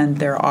represent,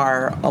 there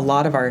are a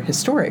lot of our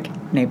historic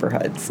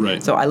neighborhoods.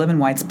 Right. So I live in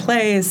White's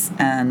Place,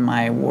 and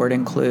my ward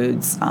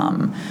includes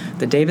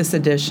the Davis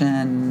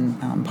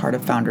Addition, part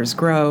of Founders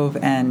Grove,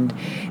 and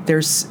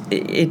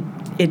it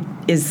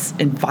is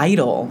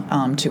vital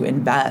to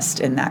invest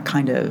in that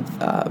kind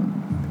of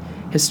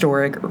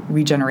historic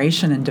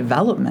regeneration and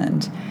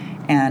development.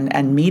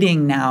 And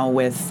meeting now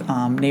with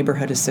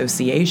neighborhood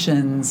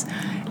associations,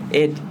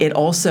 it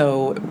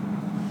also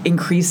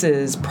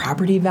increases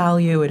property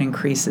value, it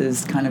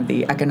increases kind of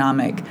the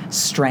economic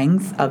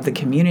strength of the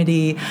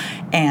community,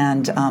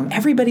 and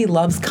everybody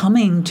loves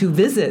coming to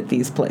visit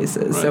these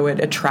places. Right. So it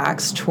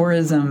attracts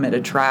tourism, it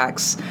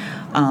attracts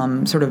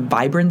sort of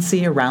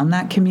vibrancy around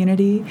that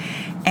community,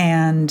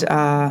 and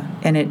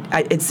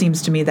it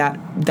seems to me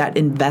that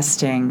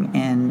investing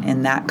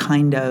in that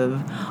kind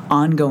of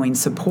ongoing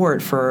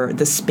support for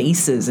the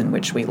spaces in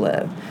which we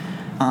live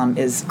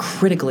is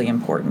critically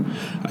important.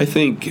 I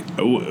think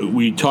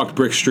we talked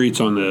brick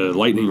streets on the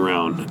lightning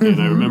round, and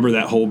I remember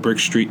that whole brick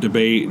street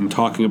debate and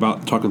talking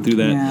through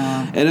that.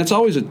 Yeah. And it's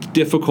always a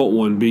difficult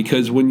one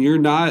because when you're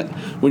not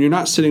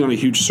sitting on a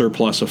huge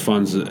surplus of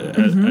funds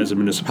as a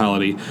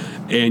municipality,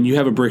 and you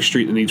have a brick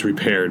street that needs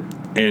repaired,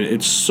 and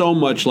it's so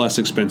much less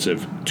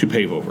expensive to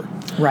pave over.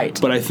 Right.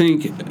 But I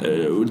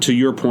think, to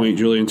your point,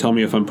 Julian, tell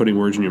me if I'm putting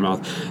words in your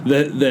mouth,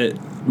 that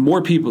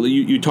more people,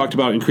 you talked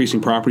about increasing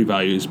property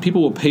values.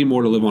 People will pay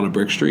more to live on a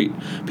brick street.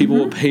 People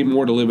will pay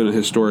more to live in a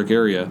historic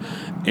area.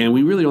 And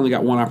we really only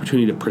got one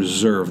opportunity to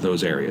preserve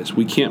those areas.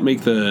 We can't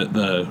make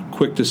the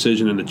quick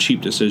decision and the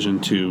cheap decision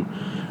to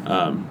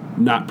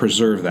not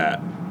preserve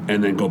that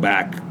and then go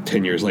back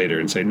 10 years later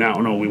and say,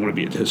 no, we want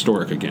to be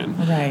historic again.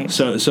 Right.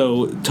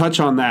 So touch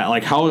on that.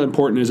 Like, how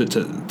important is it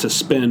to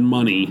spend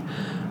money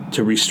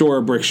to restore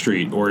a brick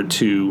street, or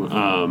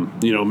to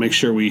make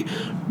sure we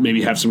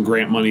maybe have some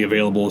grant money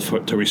available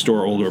to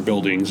restore older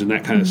buildings and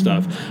that kind of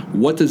stuff?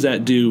 What does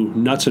that do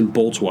nuts and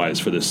bolts wise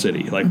for the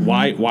city? Like,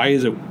 why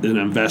is it an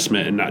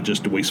investment and not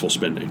just wasteful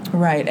spending?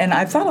 Right. And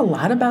I've thought a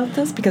lot about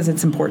this because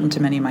it's important to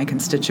many of my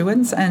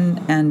constituents,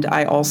 and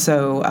I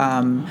also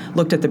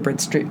looked at the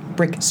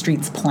Brick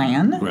Streets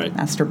plan,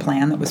 master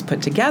plan that was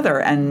put together,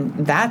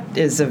 and that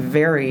is a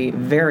very,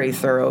 very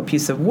thorough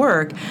piece of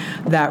work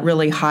that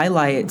really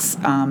highlights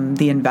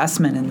the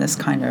investment in this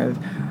kind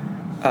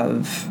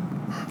of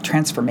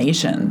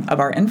transformation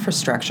of our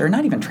infrastructure.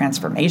 Not even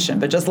transformation,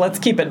 but just let's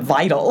keep it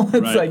vital.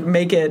 It's like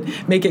make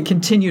it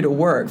continue to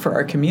work for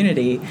our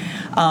community.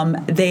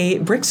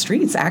 Brick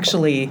streets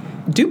actually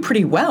do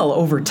pretty well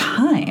over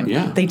time.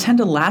 Yeah. They tend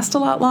to last a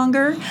lot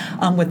longer.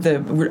 With the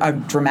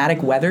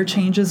dramatic weather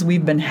changes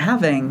we've been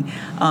having,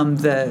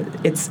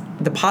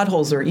 the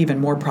potholes are even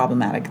more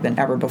problematic than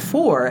ever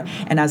before.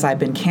 And as I've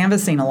been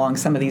canvassing along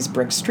some of these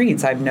brick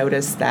streets, I've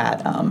noticed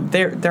that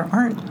there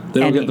aren't they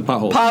don't any get the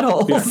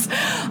potholes.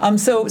 Yeah.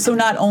 So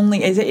not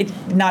only is it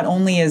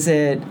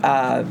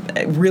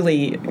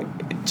really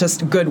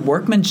just good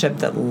workmanship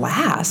that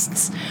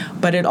lasts,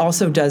 but it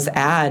also does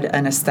add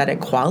an aesthetic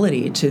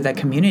quality to the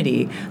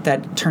community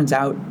that turns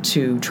out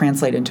to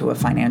translate into a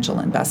financial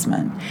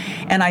investment.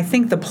 And I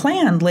think the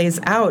plan lays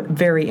out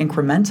very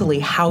incrementally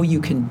how you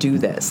can do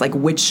this, like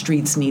which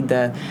streets need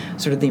the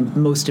sort of the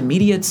most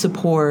immediate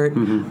support,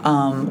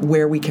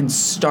 where we can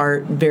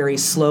start very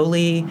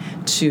slowly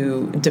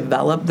to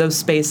develop those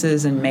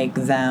spaces and make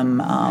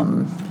them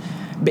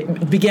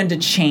begin to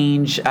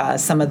change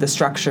some of the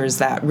structures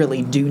that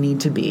really do need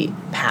to be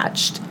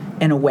patched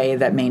in a way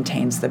that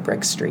maintains the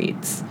brick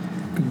streets.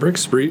 Brick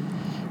streets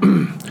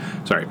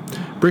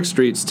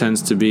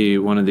tends to be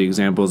one of the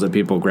examples that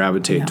people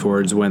gravitate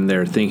towards when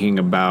they're thinking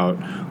about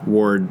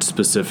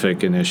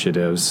ward-specific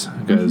initiatives,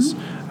 because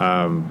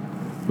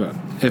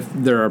if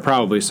there are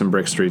probably some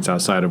brick streets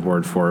outside of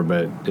Ward 4,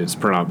 but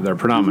they're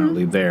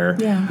predominantly there.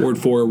 Yeah. Ward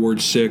 4, Ward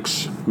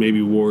 6,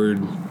 maybe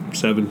Ward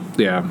 7.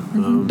 Yeah,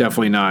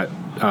 definitely not.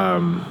 The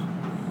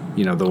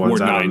ones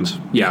Ward out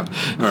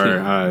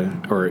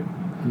 9s. or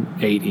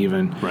 8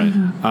 even.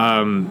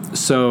 Right.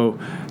 So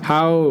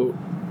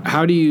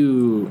how do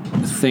you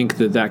think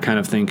that kind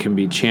of thing can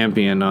be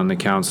championed on the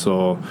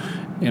council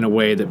in a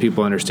way that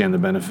people understand the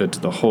benefit to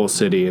the whole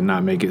city and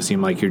not make it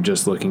seem like you're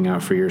just looking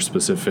out for your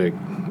specific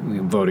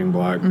voting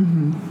block.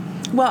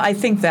 Mm-hmm. Well, I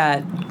think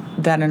that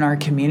in our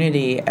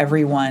community,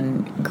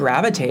 everyone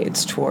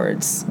gravitates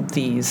towards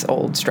these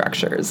old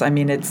structures. I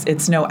mean,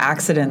 it's no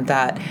accident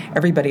that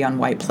everybody on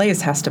White Place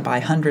has to buy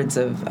hundreds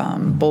of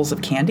bowls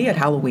of candy at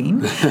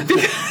Halloween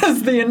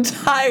because the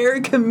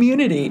entire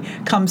community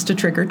comes to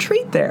trick or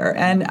treat there.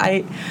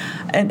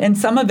 And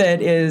some of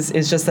it is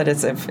just that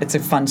it's a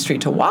fun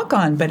street to walk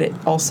on, but it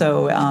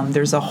also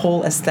there's a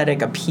whole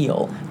aesthetic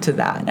appeal to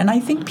that, and I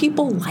think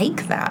people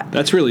like that.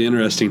 That's really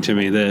interesting to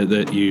me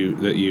that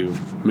you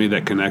made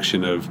that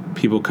connection of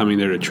people coming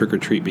there to trick or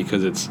treat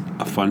because it's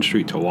a fun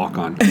street to walk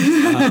on.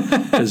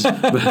 Because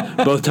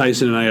both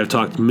Tyson and I have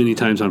talked many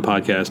times on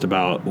podcast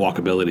about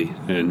walkability,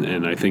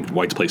 and I think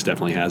White's Place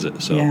definitely has it.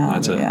 So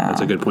that's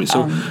a good point.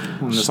 So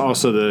there's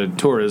also the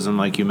tourism,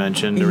 like you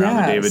mentioned,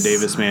 around the David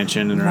Davis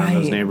Mansion and around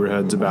those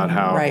neighborhoods, about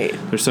how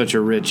there's such a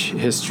rich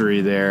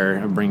history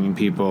there of bringing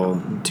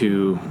people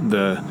to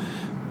the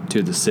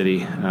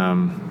city.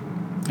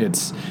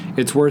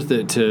 It's worth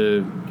it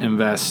to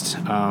invest.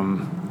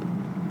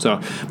 So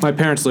my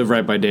parents live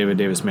right by David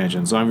Davis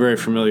Mansion, so I'm very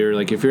familiar.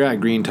 Like if you're at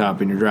Green Top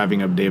and you're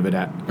driving up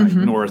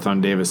north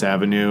on Davis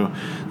Avenue,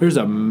 there's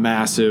a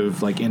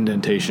massive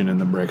indentation in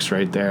the bricks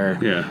right there.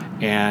 Yeah.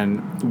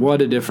 And what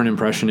a different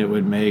impression it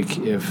would make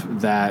if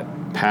that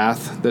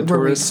path that were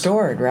tourists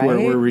restored, right?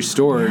 Were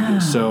restored. Yeah.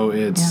 So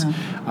it's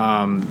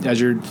as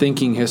you're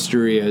thinking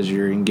history, as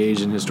you're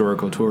engaged in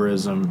historical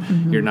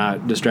tourism, you're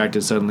not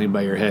distracted suddenly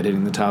by your head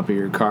hitting the top of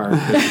your car.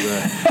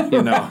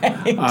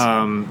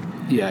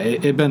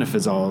 It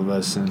benefits all of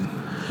us, in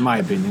my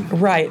opinion.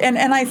 Right, and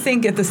I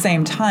think at the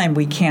same time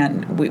we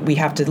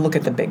have to look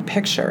at the big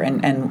picture,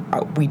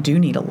 and we do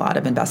need a lot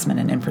of investment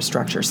in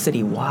infrastructure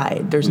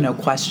citywide. There's no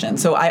question.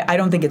 So I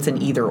don't think it's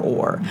an either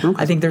or.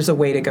 Okay. I think there's a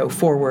way to go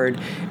forward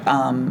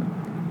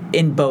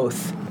in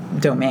both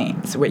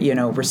domains,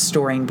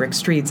 restoring brick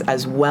streets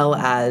as well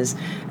as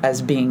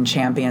being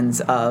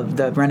champions of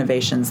the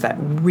renovations that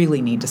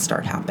really need to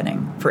start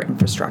happening for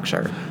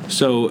infrastructure.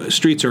 So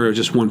streets are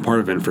just one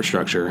part of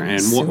infrastructure,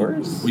 and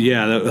sewers?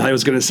 I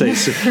was going to say,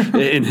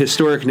 in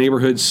historic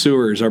neighborhoods,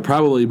 sewers are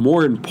probably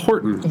more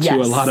important to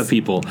a lot of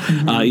people,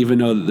 even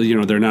though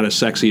they're not as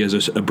sexy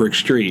as a brick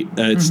street.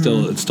 It's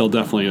still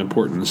definitely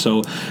important.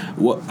 So,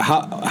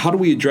 how do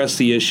we address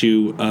the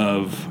issue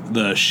of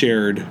the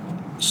shared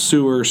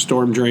sewer,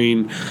 storm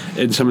drain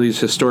in some of these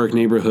historic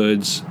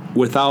neighborhoods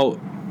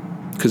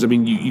because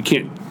you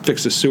can't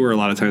fix the sewer a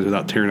lot of times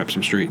without tearing up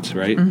some streets,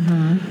 right?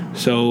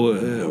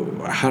 So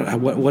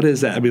what is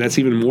that? I mean, that's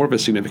even more of a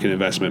significant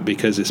investment,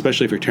 because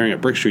especially if you're tearing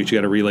up brick streets, you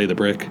got to relay the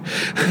brick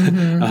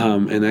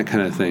and that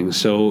kind of thing.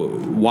 So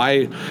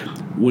why,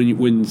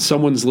 when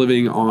someone's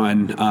living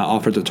on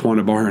off of the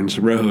Tawana Barnes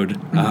Road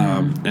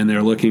and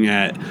they're looking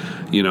at,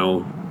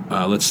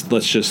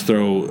 let's just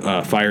throw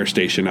a fire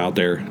station out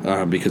there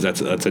because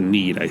that's a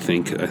need. I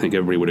think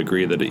everybody would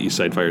agree that the East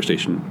Side Fire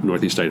Station,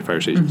 Northeast Side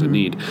Fire Station is a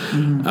need.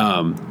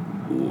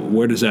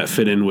 Where does that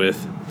fit in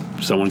with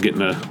someone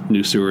getting a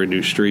new sewer, a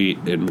new street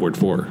in Ward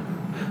 4?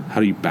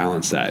 How do you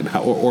balance that?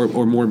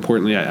 Or more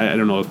importantly, I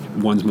don't know if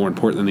one's more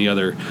important than the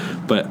other,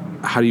 but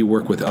how do you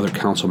work with other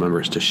council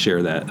members to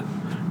share that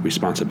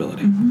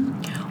responsibility?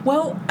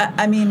 Well,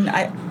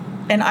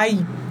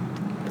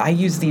 I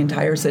use the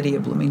entire city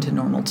of Bloomington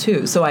Normal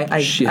too. So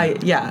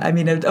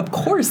of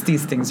course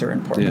these things are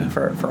important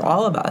for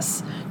all of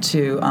us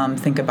to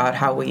think about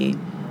how we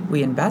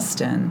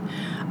invest in.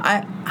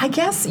 I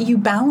guess you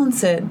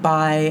balance it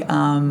by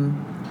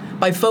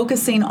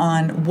focusing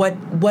on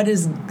what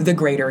is the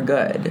greater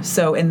good.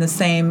 So in the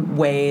same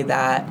way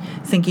that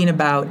thinking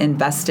about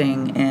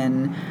investing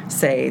in,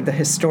 say, the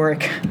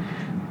historic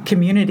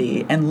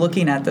community and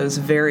looking at those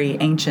very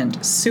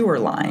ancient sewer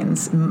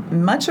lines,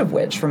 much of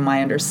which, from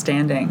my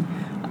understanding,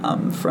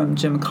 from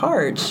Jim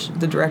Karch,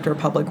 the Director of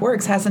Public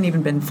Works, hasn't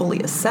even been fully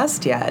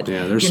assessed yet.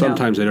 Yeah, there's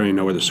sometimes they don't even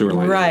know where the sewer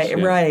line is. Right.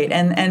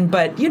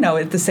 But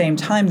at the same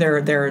time,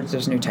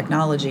 there's new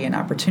technology and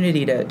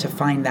opportunity to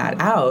find that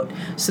out,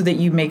 so that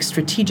you make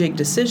strategic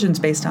decisions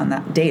based on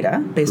that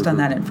data, based on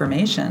that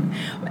information,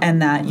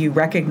 and that you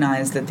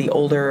recognize that the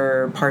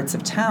older parts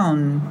of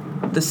town,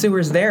 the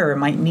sewers there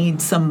might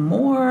need some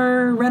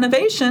more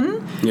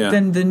renovation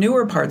than the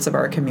newer parts of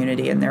our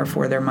community, and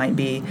therefore there might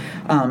be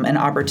an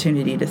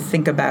opportunity to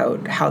think about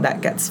how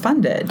that gets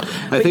funded.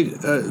 I think,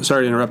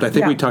 sorry to interrupt, I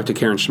think we talked to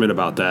Karen Schmidt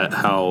about that,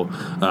 how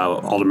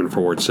Alderman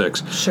for Ward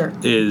 6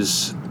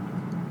 is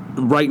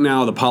right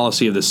now the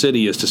policy of the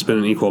city is to spend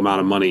an equal amount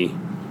of money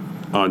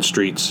on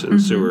streets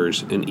and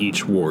sewers in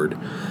each ward.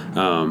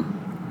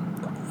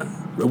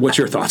 What's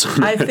your thoughts on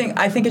that?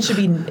 I think it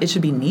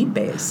should be need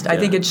based. I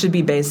think it should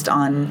be based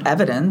on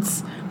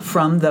evidence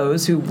from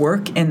those who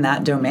work in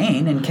that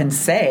domain and can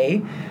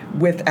say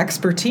with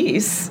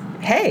expertise,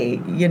 hey,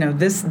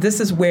 this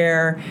is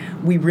where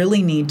we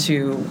really need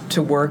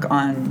to work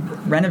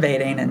on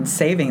renovating and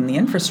saving the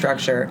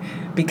infrastructure,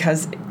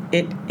 because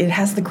it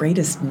has the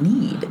greatest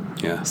need.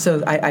 Yeah.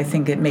 So I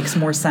think it makes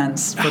more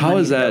sense for How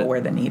money is to that- go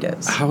where the need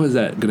is. How is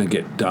that going to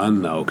get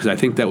done, though? Because I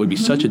think that would be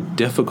such a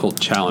difficult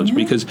challenge.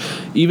 Because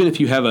even if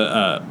you have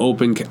a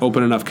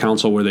open enough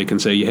council where they can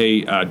say,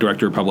 "Hey,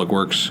 Director of Public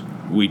Works,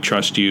 we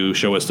trust you.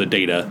 Show us the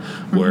data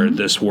where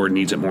this ward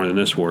needs it more than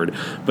this ward."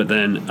 But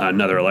then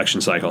another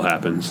election cycle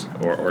happens,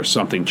 or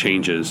something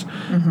changes.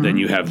 Then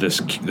you have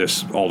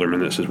this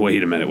alderman that says,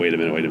 "Wait a minute.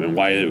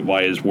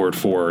 Why is Ward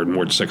 4 and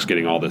Ward 6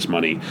 getting all this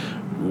money?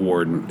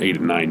 Ward 8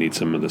 and 9 need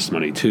some of this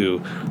money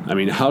too." I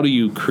mean, how do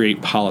you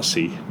create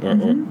policy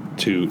or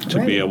to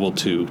be able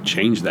to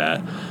change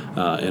that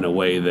in a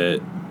way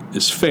that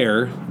is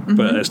fair?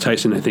 But as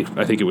Tyson, I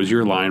think it was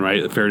your line,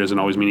 right? Fair doesn't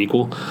always mean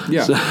equal.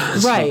 Yeah.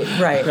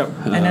 Right.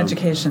 In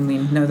education, we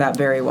know that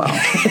very well.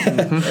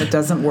 It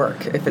doesn't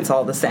work if it's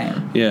all the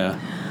same. Yeah.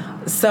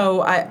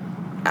 So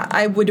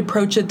I would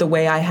approach it the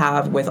way I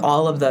have with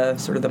all of the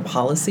sort of the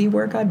policy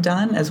work I've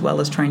done, as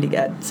well as trying to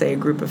get, say, a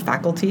group of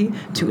faculty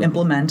to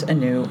implement a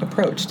new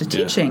approach to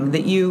teaching,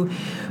 that you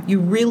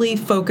really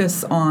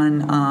focus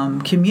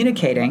on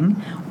communicating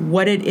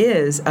what it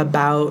is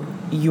about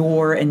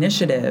your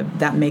initiative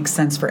that makes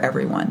sense for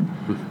everyone.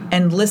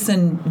 And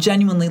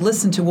genuinely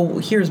listen to, well,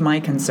 here's my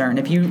concern.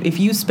 If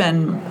you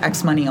spend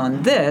X money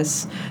on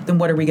this, then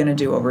what are we going to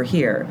do over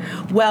here?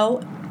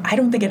 Well, I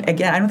don't think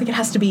it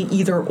has to be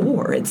either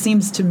or. It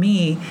seems to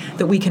me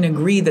that we can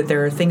agree that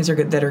there are things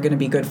that are going to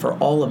be good for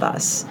all of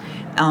us.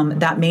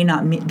 That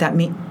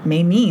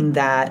may mean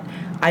that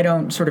I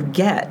don't sort of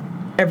get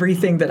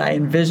everything that I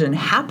envision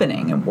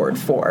happening in Ward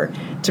 4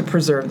 to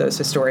preserve those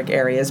historic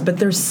areas, but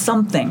there's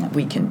something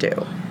we can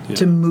do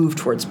to move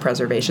towards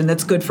preservation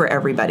that's good for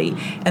everybody.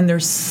 And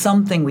there's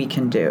something we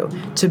can do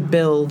to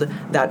build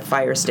that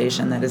fire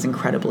station that is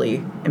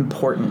incredibly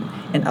important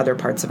in other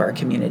parts of our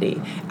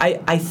community.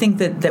 I think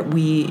that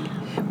we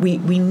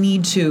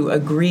need to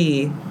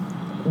agree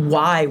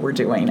why we're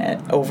doing it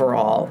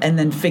overall, and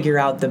then figure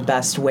out the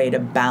best way to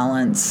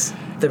balance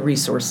the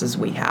resources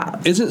we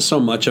have. Isn't so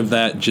much of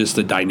that just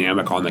the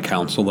dynamic on the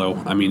council, though?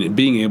 I mean,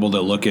 being able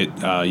to look at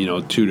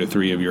 2 to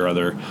 3 of your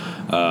other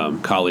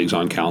colleagues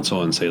on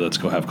council and say, let's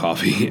go have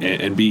coffee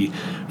and be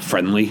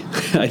friendly.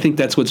 I think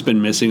that's what's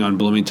been missing on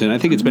Bloomington. I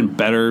think it's been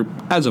better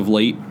as of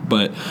late,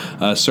 but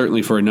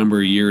certainly for a number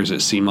of years,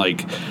 it seemed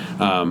like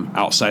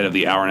outside of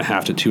the hour and a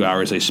half to 2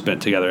 hours they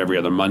spent together every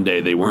other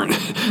Monday, they weren't.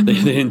 they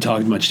didn't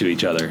talk much to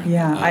each other.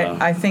 Yeah,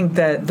 I think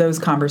that those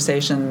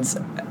conversations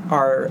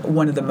are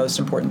one of the most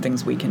important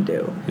things we can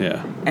do.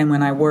 Yeah. And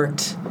when I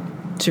worked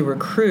to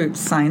recruit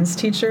science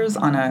teachers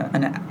on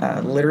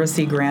a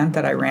literacy grant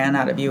that I ran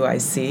out of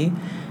UIC,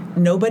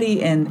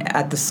 nobody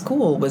at the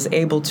school was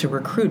able to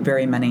recruit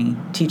very many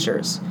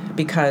teachers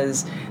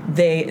because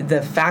the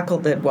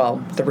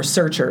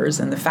researchers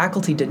and the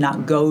faculty did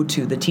not go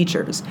to the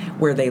teachers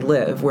where they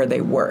live, where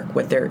they work,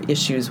 what their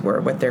issues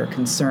were, what their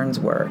concerns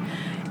were.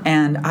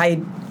 And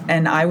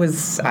I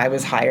was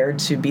hired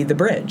to be the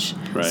bridge.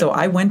 Right. So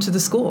I went to the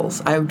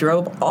schools. I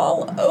drove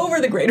all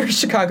over the greater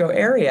Chicago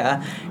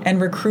area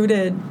and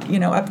recruited,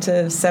 up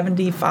to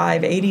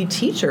 75, 80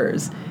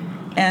 teachers.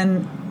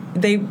 And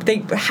they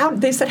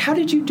said, "How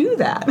did you do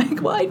that?" I'm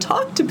like, well, I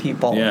talked to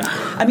people. Yeah.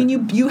 I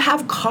mean, you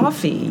have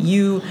coffee.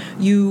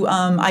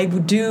 I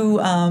would do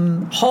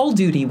hall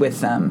duty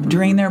with them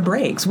during their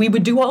breaks. We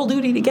would do hall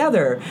duty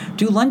together,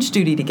 do lunch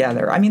duty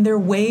together. I mean, there are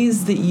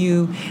ways that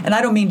and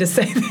I don't mean to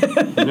say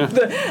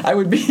that I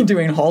would be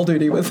doing hall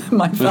duty with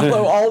my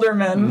fellow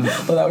aldermen.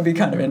 Well, that would be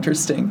kind of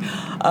interesting.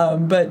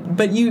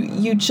 But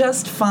you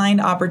just find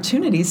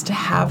opportunities to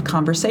have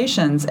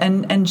conversations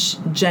and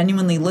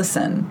genuinely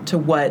listen to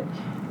what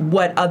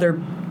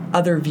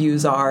other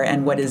views are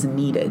and what is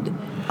needed.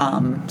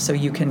 So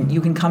you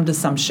can come to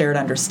some shared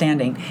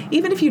understanding.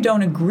 Even if you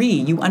don't agree,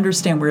 you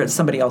understand where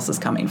somebody else is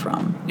coming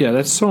from. Yeah,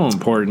 that's so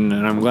important,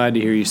 and I'm glad to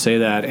hear you say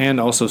that, and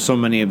also so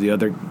many of the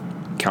other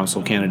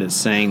council candidates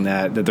saying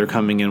that they're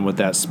coming in with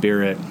that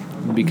spirit.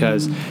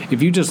 Because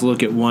if you just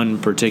look at one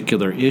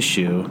particular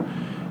issue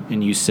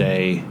and you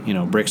say,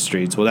 brick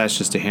streets, well, that's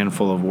just a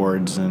handful of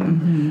wards,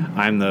 and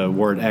I'm the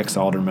Ward X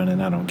alderman,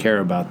 and I don't care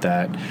about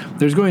that.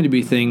 There's going to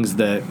be things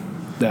that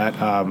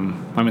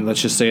let's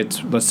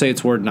say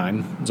it's Ward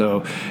 9.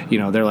 So,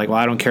 they're like, well,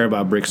 I don't care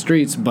about brick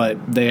streets,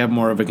 but they have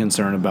more of a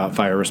concern about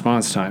fire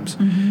response times.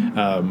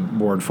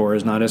 Ward 4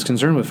 is not as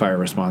concerned with fire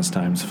response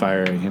times.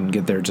 Fire can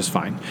get there just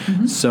fine.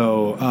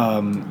 So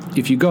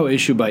if you go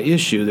issue by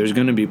issue, there's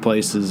going to be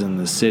places in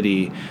the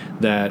city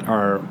that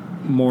are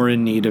more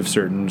in need of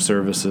certain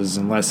services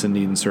and less in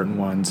need in certain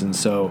ones. And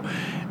so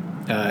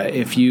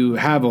if you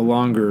have a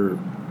longer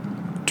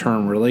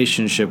term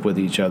relationship with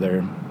each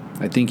other,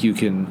 I think you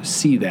can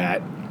see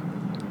that.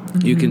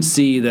 You can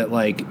see that,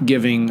 like,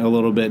 giving a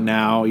little bit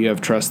now, you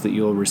have trust that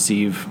you'll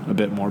receive a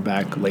bit more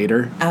back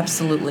later.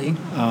 Absolutely.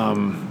 I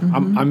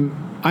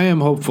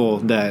am hopeful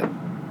that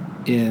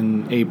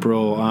in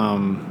April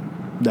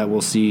that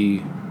we'll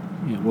see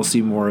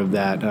more of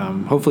that.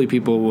 Hopefully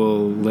people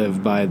will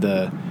live by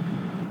the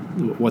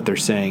what they're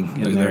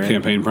saying in their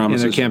campaign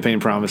promises. In their campaign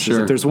promises.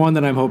 Sure. If there's one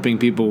that I'm hoping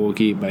people will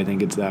keep, I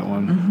think it's that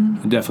one.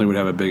 Mm-hmm. It definitely would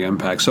have a big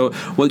impact. So,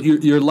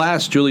 your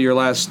last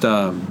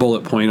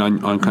bullet point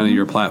on kind of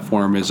your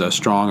platform is a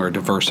strong or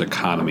diverse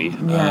economy.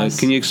 Yes.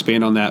 Can you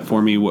expand on that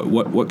for me?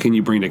 What can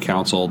you bring to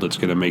council that's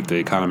going to make the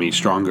economy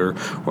stronger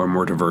or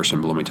more diverse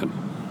in Bloomington?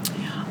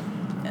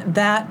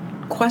 That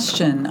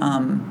question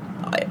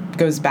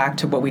goes back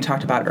to what we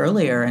talked about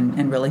earlier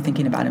and really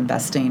thinking about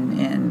investing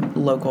in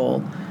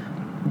local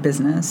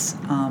business.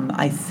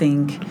 I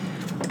think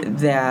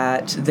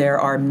that there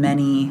are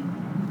many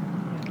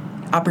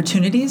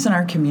opportunities in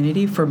our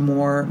community for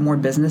more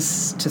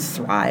business to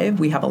thrive.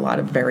 We have a lot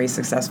of very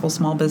successful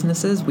small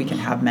businesses. We can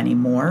have many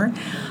more,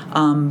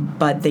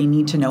 but they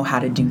need to know how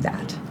to do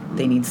that.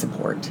 They need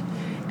support.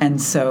 And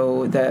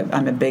so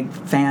I'm a big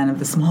fan of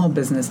the Small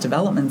Business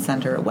Development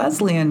Center at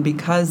Wesleyan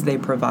because they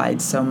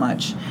provide so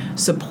much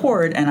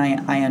support, and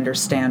I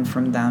understand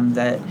from them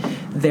that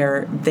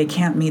they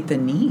can't meet the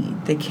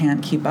need. They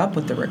can't keep up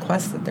with the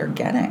requests that they're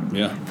getting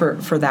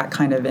for that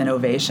kind of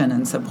innovation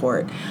and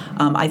support.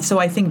 So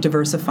I think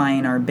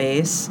diversifying our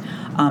base,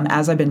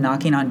 as I've been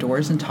knocking on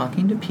doors and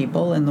talking to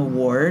people in the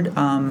ward,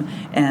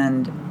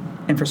 and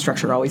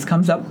infrastructure always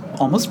comes up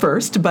almost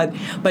first, but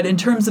in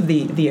terms of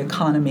the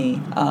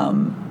economy,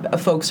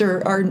 folks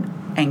are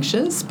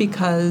anxious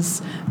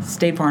because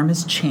State Farm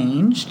has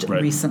changed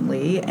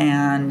recently,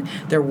 and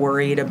they're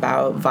worried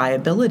about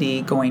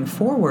viability going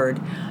forward.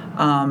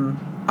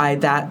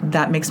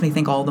 That makes me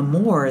think all the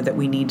more that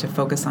we need to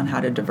focus on how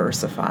to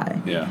diversify.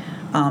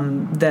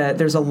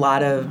 There's a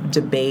lot of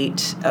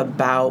debate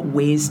about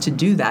ways to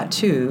do that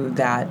too.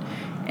 That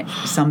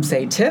some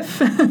say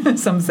TIF,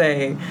 some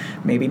say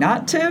maybe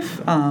not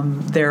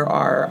TIF. There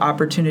are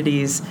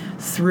opportunities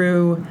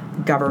through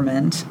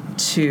government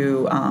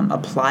to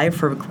apply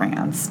for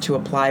grants, to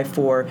apply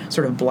for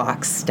sort of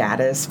block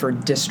status for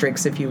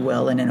districts, if you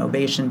will, an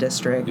innovation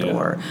district.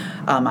 Or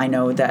I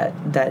know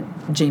that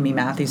Jamie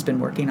Matthew's been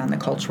working on the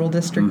cultural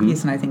district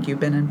piece, and I think you've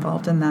been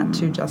involved in that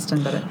too,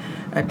 Justin.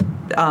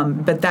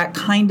 But that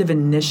kind of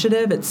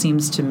initiative, it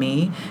seems to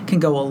me, can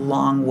go a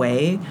long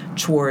way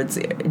towards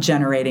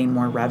generating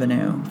more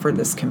revenue for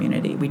this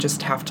community. We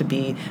just have to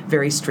be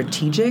very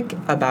strategic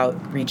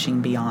about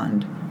reaching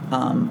beyond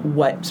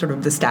what sort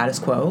of the status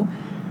quo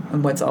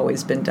and what's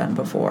always been done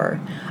before.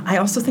 I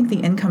also think the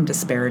income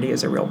disparity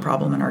is a real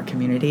problem in our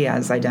community,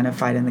 as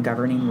identified in the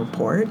governing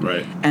report.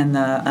 And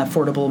the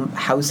affordable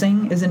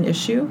housing is an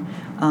issue.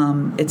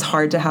 It's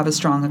hard to have a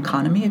strong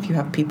economy if you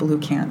have people who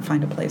can't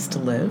find a place to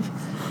live.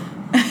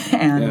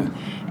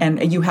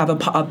 And you have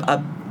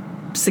a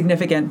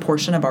significant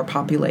portion of our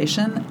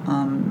population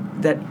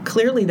that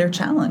clearly they're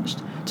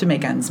challenged to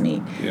make ends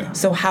meet.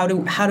 So how do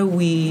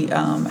we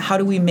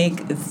make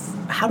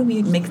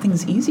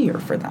things easier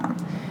for them?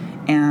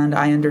 And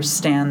I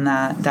understand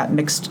that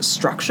mixed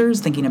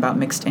structures, thinking about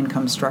mixed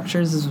income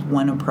structures, is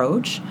one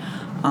approach.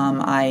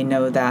 I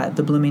know that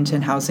the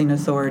Bloomington Housing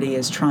Authority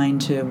is trying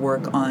to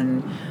work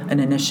on an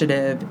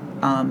initiative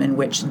in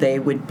which they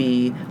would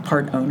be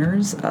part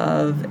owners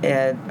of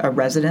a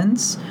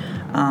residence,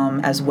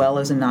 as well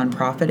as a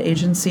nonprofit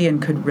agency,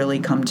 and could really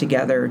come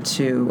together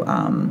to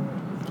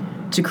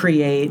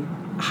create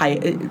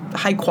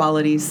high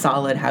quality,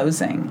 solid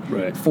housing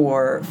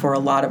for a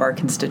lot of our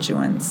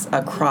constituents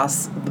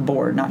across the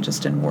board, not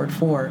just in Ward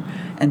 4,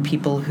 and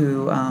people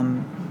who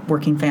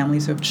working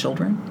families who have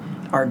children,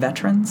 our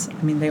veterans.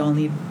 I mean,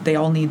 they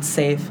all need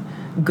safe,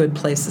 good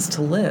places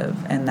to live,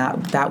 and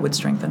that would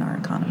strengthen our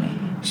economy.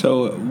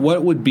 So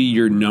what would be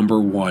your number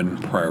one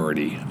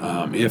priority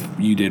if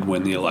you did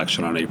win the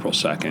election on April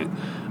 2nd?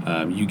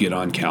 You get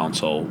on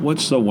council.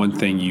 What's the one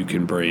thing you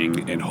can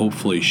bring and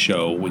hopefully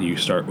show when you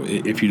start,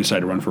 if you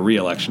decide to run for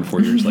re-election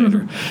 4 years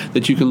later,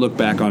 that you can look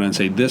back on and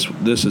say, this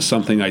is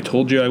something I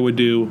told you I would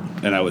do,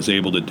 and I was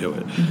able to do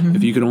it.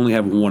 If you could only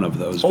have one of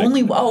those.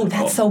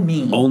 That's so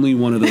mean. Only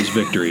one of those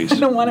victories. I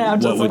don't want to have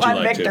just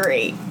one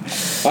victory.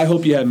 I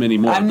hope you have many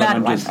more.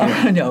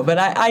 No, but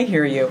I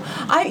hear you.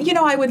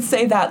 I would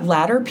say that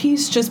latter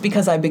piece, just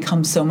because I've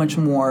become so much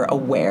more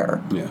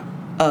aware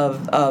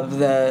of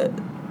the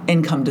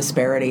income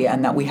disparity,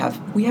 and that we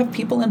have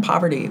people in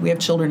poverty, we have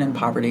children in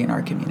poverty in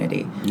our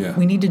community.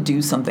 We need to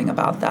do something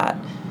about that.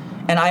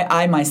 And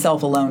I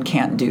myself alone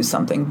can't do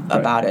something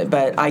about it,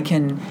 but I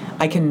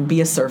can be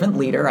a servant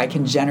leader. I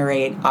can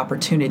generate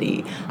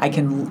opportunity. I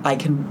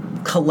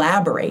can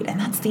collaborate, and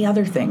that's the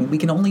other thing. We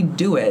can only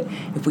do it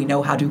if we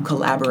know how to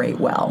collaborate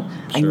well.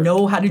 I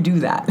know how to do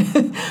that,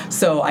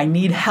 so I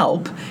need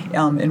help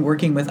in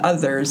working with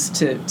others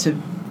to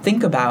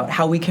think about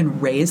how we can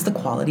raise the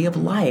quality of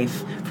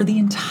life for the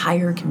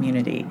entire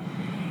community.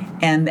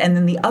 And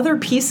then the other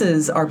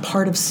pieces are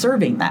part of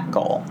serving that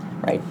goal,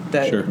 right?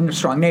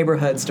 Strong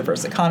neighborhoods,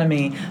 diverse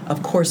economy.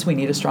 Of course, we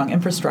need a strong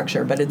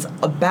infrastructure, but it's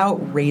about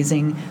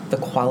raising the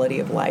quality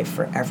of life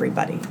for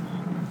everybody.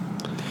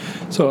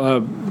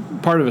 So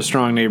part of a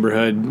strong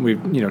neighborhood,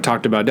 we've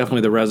talked about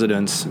definitely the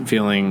residents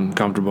feeling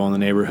comfortable in the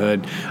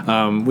neighborhood.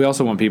 We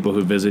also want people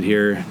who visit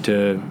here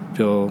to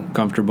feel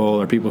comfortable,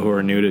 or people who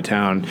are new to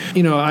town.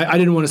 I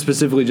didn't want to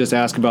specifically just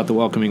ask about the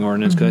welcoming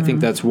ordinance, because I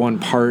think that's one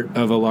part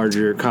of a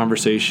larger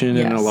conversation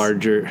and a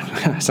larger.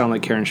 I sound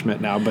like Karen Schmidt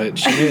now, but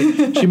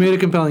she made a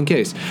compelling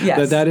case.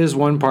 Yes. That is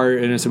one part,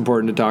 and it's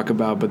important to talk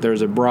about. But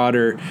there's a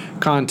broader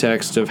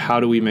context of how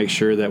do we make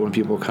sure that when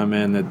people come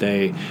in, that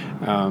they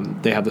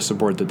have the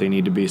support that they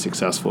need to be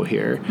successful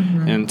here.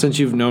 And since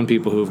you've known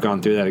people who have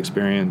gone through that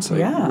experience,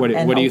 what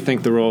do you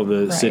think the role of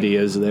the city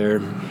is there?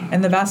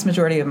 And the vast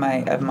majority of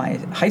my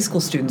high school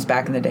students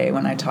back in the day,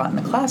 when I taught in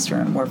the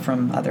classroom, were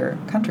from other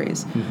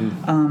countries.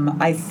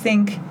 I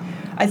think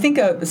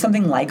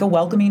something like a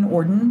welcoming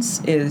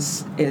ordinance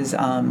is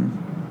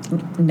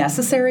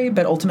necessary,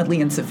 but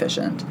ultimately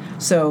insufficient.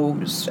 So,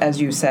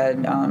 as you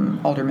said,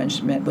 Alderman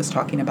Schmidt was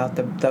talking about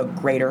the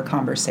greater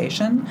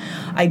conversation.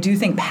 I do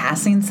think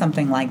passing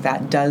something like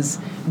that does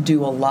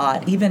do a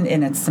lot, even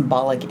in its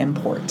symbolic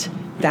import.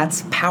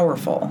 That's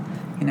powerful.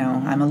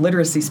 I'm a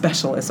literacy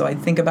specialist, so I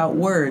think about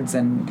words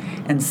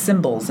and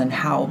symbols and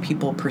how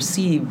people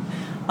perceive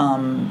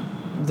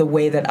the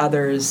way that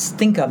others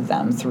think of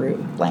them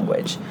through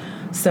language.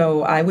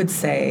 So I would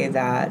say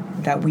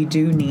that we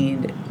do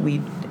need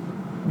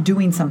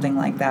doing something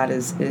like that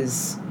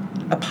is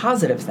a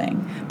positive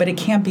thing, but it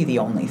can't be the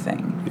only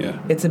thing. Yeah.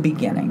 It's a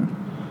beginning.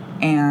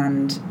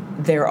 And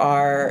there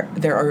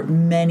are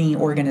many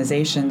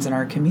organizations in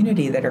our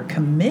community that are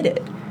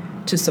committed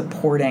to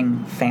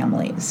supporting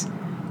families,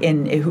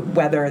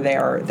 whether they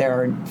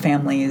are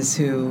families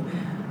who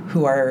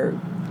are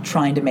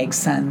trying to make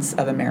sense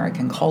of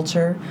American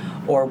culture,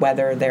 or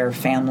whether they're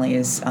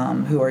families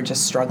who are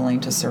just struggling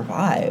to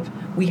survive.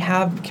 We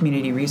have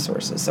community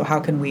resources, so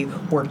how can we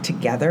work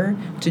together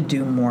to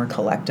do more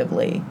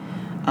collectively?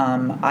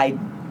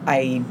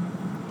 I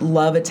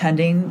love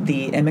attending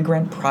the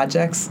Immigrant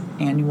Project's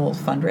annual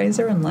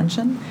fundraiser and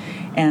luncheon,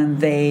 and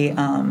they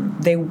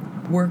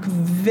work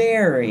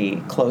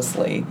very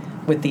closely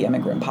with the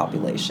immigrant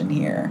population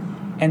here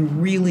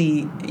and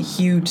really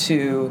hew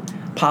to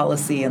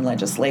policy and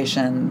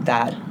legislation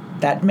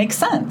that makes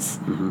sense,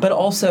 but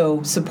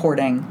also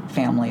supporting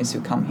families who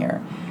come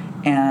here.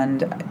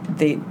 And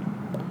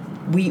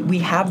we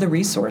have the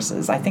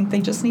resources. I think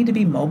they just need to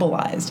be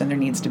mobilized, and there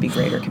needs to be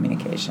greater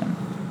communication.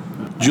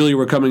 Julie,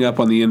 we're coming up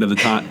on the end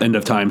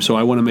of time, so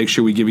I want to make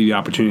sure we give you the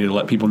opportunity to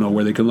let people know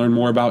where they can learn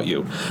more about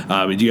you.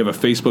 Do you have a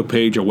Facebook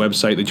page, a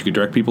website that you could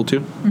direct people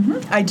to?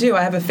 I do.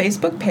 I have a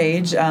Facebook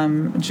page,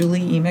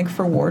 Julie Emig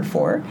for Ward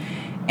 4,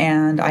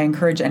 and I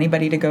encourage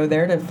anybody to go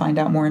there to find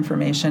out more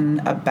information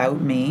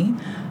about me.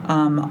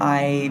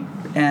 I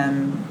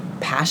am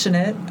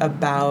passionate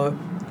about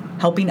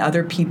helping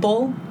other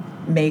people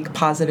make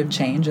positive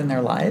change in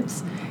their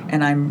lives,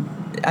 and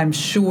I'm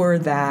sure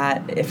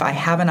that if I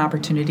have an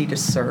opportunity to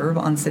serve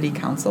on city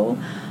council,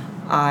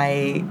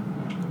 I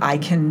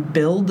can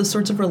build the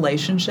sorts of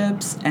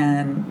relationships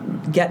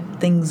and get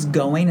things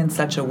going in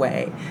such a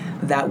way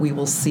that we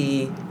will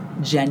see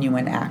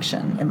genuine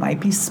action. It might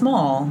be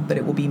small, but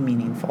it will be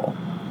meaningful.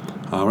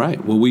 All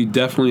right. Well, we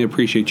definitely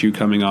appreciate you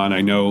coming on.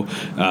 I know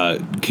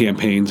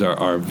campaigns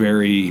are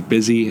very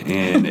busy,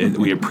 and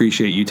we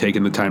appreciate you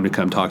taking the time to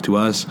come talk to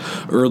us.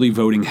 Early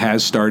voting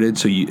has started,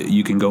 so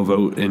you can go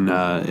vote in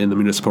the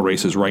municipal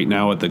races right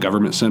now at the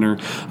Government Center.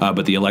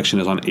 But the election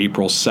is on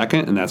April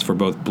 2nd, and that's for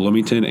both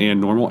Bloomington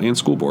and Normal and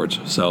school boards.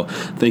 So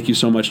thank you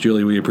so much,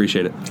 Julie. We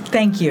appreciate it.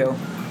 Thank you.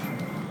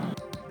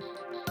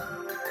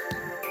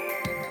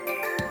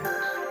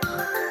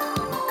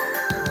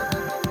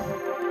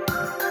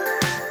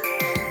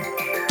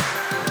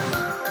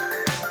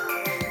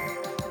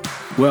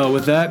 Well,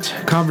 with that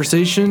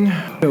conversation,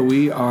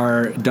 we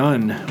are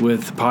done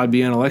with Pod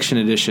BN Election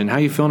Edition. How are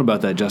you feeling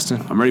about that,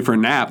 Justin? I'm ready for a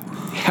nap.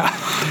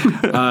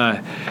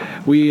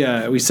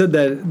 We said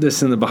that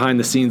this in the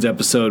behind-the-scenes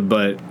episode,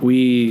 but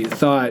we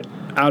thought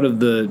out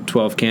of the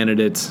 12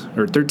 candidates,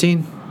 or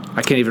 13?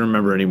 I can't even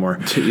remember anymore.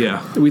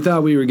 Yeah. We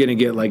thought we were going to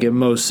get like at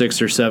most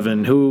 6 or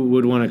 7. Who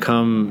would want to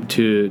come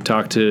to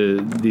talk to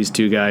these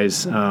two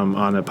guys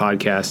on a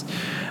podcast?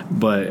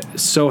 But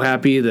so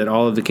happy that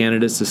all of the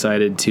candidates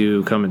decided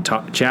to come and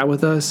chat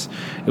with us.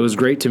 It was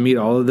great to meet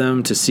all of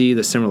them, to see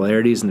the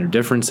similarities and their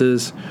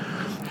differences.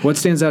 What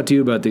stands out to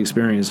you about the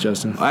experience,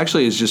 Justin?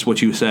 Actually, it's just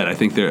what you said. I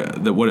think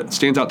what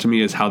stands out to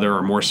me is how there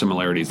are more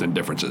similarities than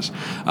differences.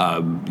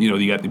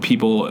 You got the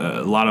people,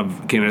 a lot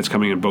of candidates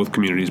coming in both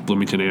communities,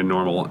 Bloomington and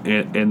Normal,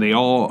 and they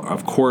all,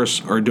 of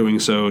course, are doing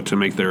so to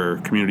make their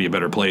community a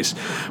better place.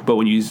 But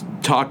when you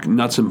talk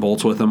nuts and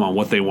bolts with them on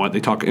what they want,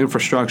 they talk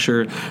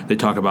infrastructure, they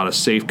talk about a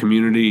safe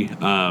community.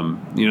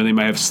 They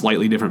might have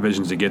slightly different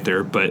visions to get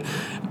there, but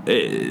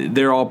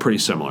they're all pretty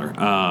similar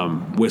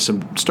with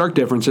some stark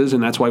differences,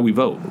 and that's why we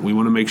vote. We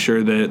want to make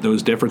sure that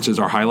those differences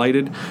are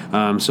highlighted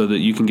so that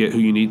you can get who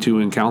you need to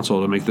in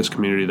council to make this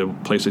community the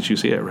place that you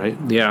see it, right?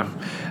 Yeah.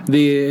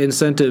 The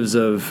incentives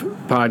of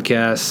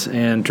podcasts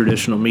and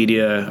traditional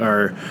media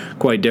are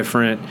quite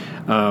different.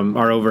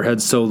 Our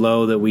overhead's so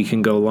low that we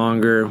can go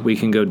longer, we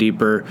can go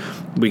deeper,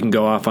 we can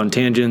go off on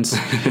tangents,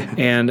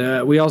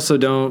 and we also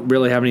don't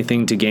really have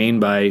anything to gain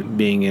by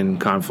being in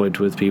conflict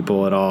with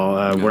people at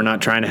all. We're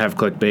not trying to have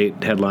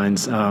clickbait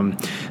headlines.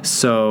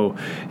 So,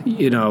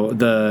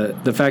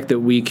 the fact that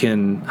we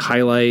can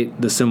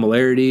highlight the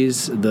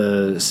similarities,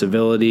 the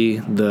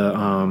civility,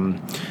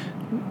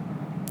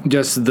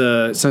 just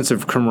the sense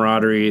of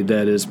camaraderie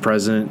that is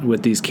present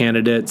with these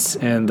candidates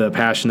and the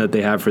passion that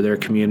they have for their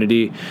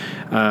community.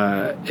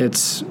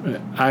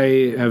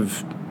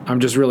 I'm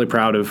just really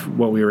proud of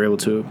what we were able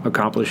to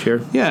accomplish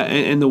here. Yeah,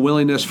 and the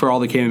willingness for all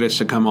the candidates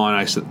to come on,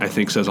 I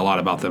think, says a lot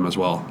about them as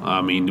well.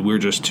 I mean, we're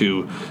just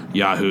two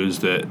yahoos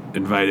that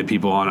invited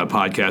people on a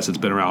podcast that's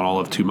been around all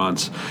of 2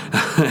 months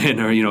and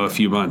a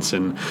few months,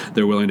 and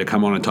they're willing to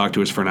come on and talk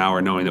to us for an hour,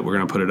 knowing that we're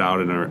going to put it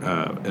out in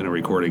a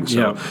recording.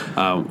 So,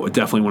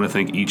 definitely want to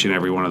thank each and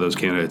every one of those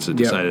candidates that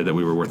decided that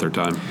we were worth their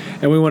time.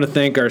 And we want to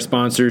thank our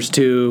sponsors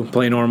too: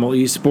 Play Normal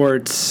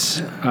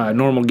Esports,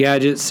 Normal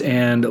Gadgets,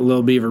 and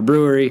Little Beaver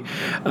Brewery.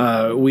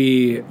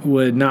 We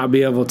would not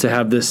be able to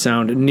have this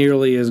sound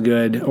nearly as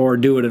good or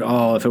do it at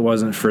all if it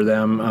wasn't for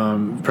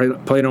them.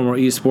 Play Normal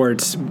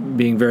Esports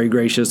being very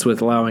gracious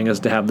with allowing us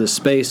to have this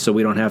space so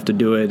we don't have to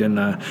do it in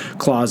a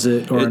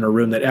closet or in a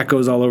room that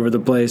echoes all over the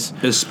place.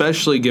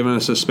 Especially giving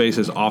us a space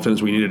as often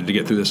as we needed to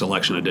get through this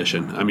election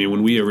edition. I mean,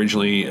 when we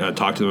originally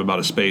talked to them about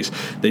a space,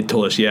 they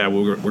told us,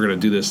 we're going to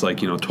do this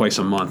twice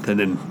a month. And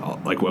then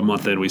a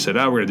month in, we said,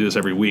 we're going to do this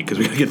every week because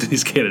we got to get to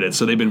these candidates.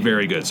 So they've been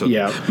very good. So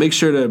make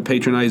sure to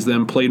patronize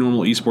them.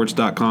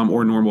 PlayNormalEsports.com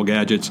or Normal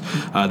Gadgets.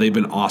 They've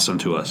been awesome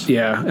to us.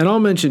 Yeah, and I'll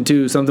mention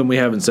too something we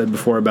haven't said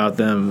before about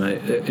them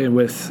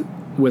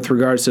with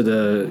regards to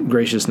the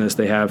graciousness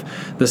they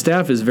have. The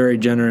staff is very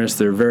generous.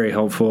 They're very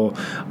helpful.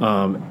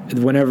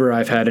 Whenever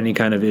I've had any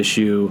kind of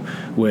issue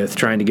with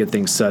trying to get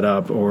things set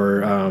up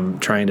or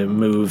trying to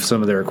move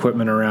some of their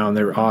equipment around,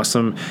 they're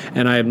awesome.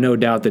 And I have no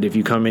doubt that if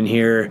you come in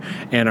here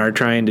and are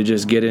trying to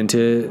just get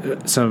into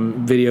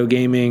some video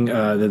gaming,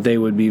 that they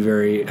would be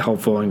very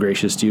helpful and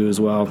gracious to you as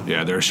well.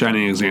 Yeah, they're a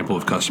shining example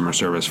of customer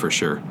service for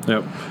sure.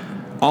 Yep.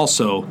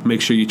 Also,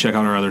 make sure you check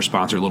out our other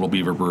sponsor, Little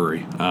Beaver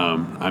Brewery.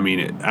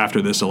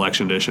 After this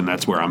election edition,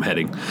 that's where I'm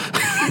heading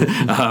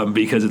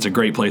because it's a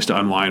great place to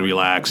unwind,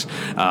 relax.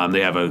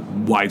 They have a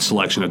wide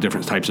selection of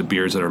different types of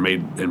beers that are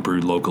made and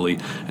brewed locally,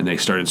 and they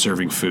started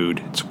serving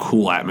food. It's a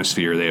cool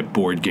atmosphere. They have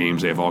board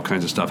games. They have all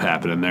kinds of stuff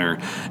happening there,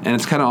 and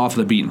it's kind of off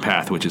the beaten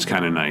path, which is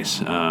kind of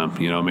nice.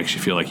 It makes you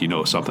feel like you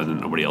know something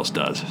that nobody else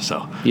does.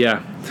 So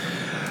yeah.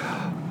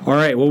 All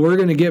right, well, we're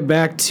going to get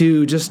back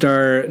to just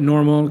our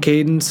normal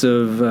cadence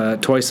of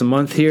twice a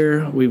month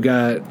here. We've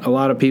got a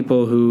lot of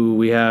people who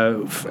we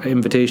have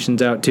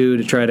invitations out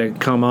to try to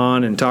come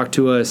on and talk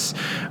to us,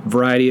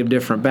 variety of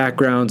different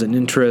backgrounds and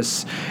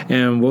interests,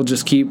 and we'll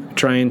just keep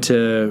trying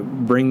to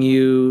bring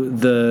you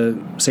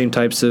the same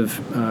types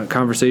of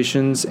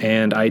conversations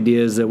and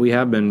ideas that we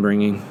have been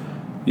bringing.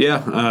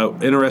 Yeah,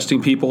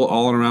 interesting people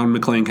all around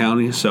McLean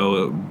County,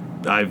 so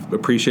I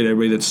appreciate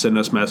everybody that's sending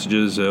us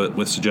messages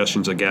with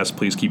suggestions of guests.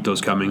 Please keep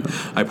those coming.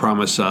 I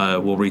promise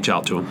we'll reach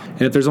out to them.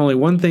 And if there's only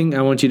one thing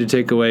I want you to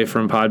take away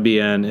from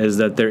PodBN is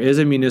that there is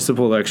a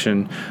municipal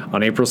election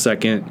on April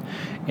 2nd,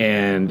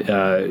 and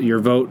your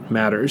vote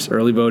matters.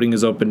 Early voting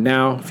is open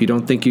now. If you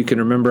don't think you can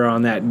remember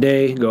on that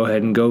day, go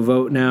ahead and go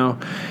vote now.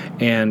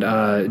 And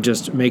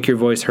just make your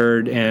voice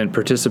heard and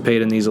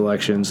participate in these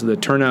elections. The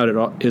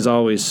turnout is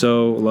always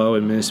so low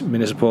in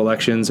municipal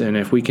elections, and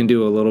if we can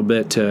do a little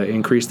bit to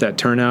increase that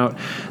turnout,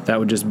 that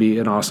would just be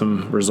an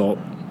awesome result.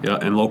 Yeah,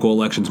 and local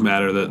elections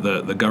matter.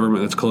 The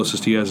government that's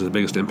closest to you has the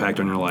biggest impact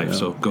on your life,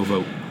 so go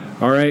vote.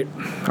 All right.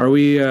 Are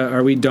we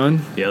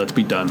done? Yeah, let's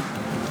be done.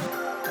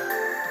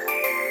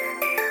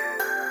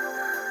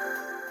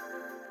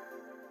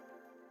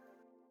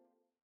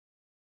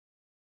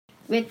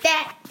 With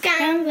that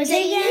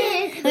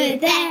conversation,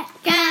 with that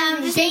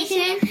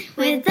conversation,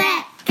 with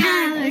that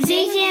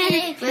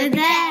conversation, with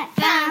that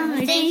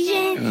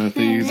conversation.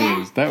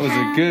 That was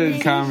a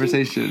good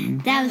conversation.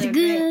 That was a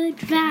good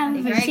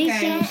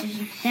conversation.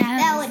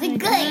 That was a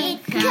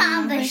good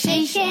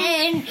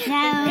conversation.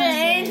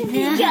 That was a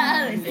good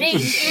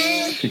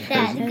conversation.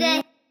 That was a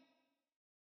good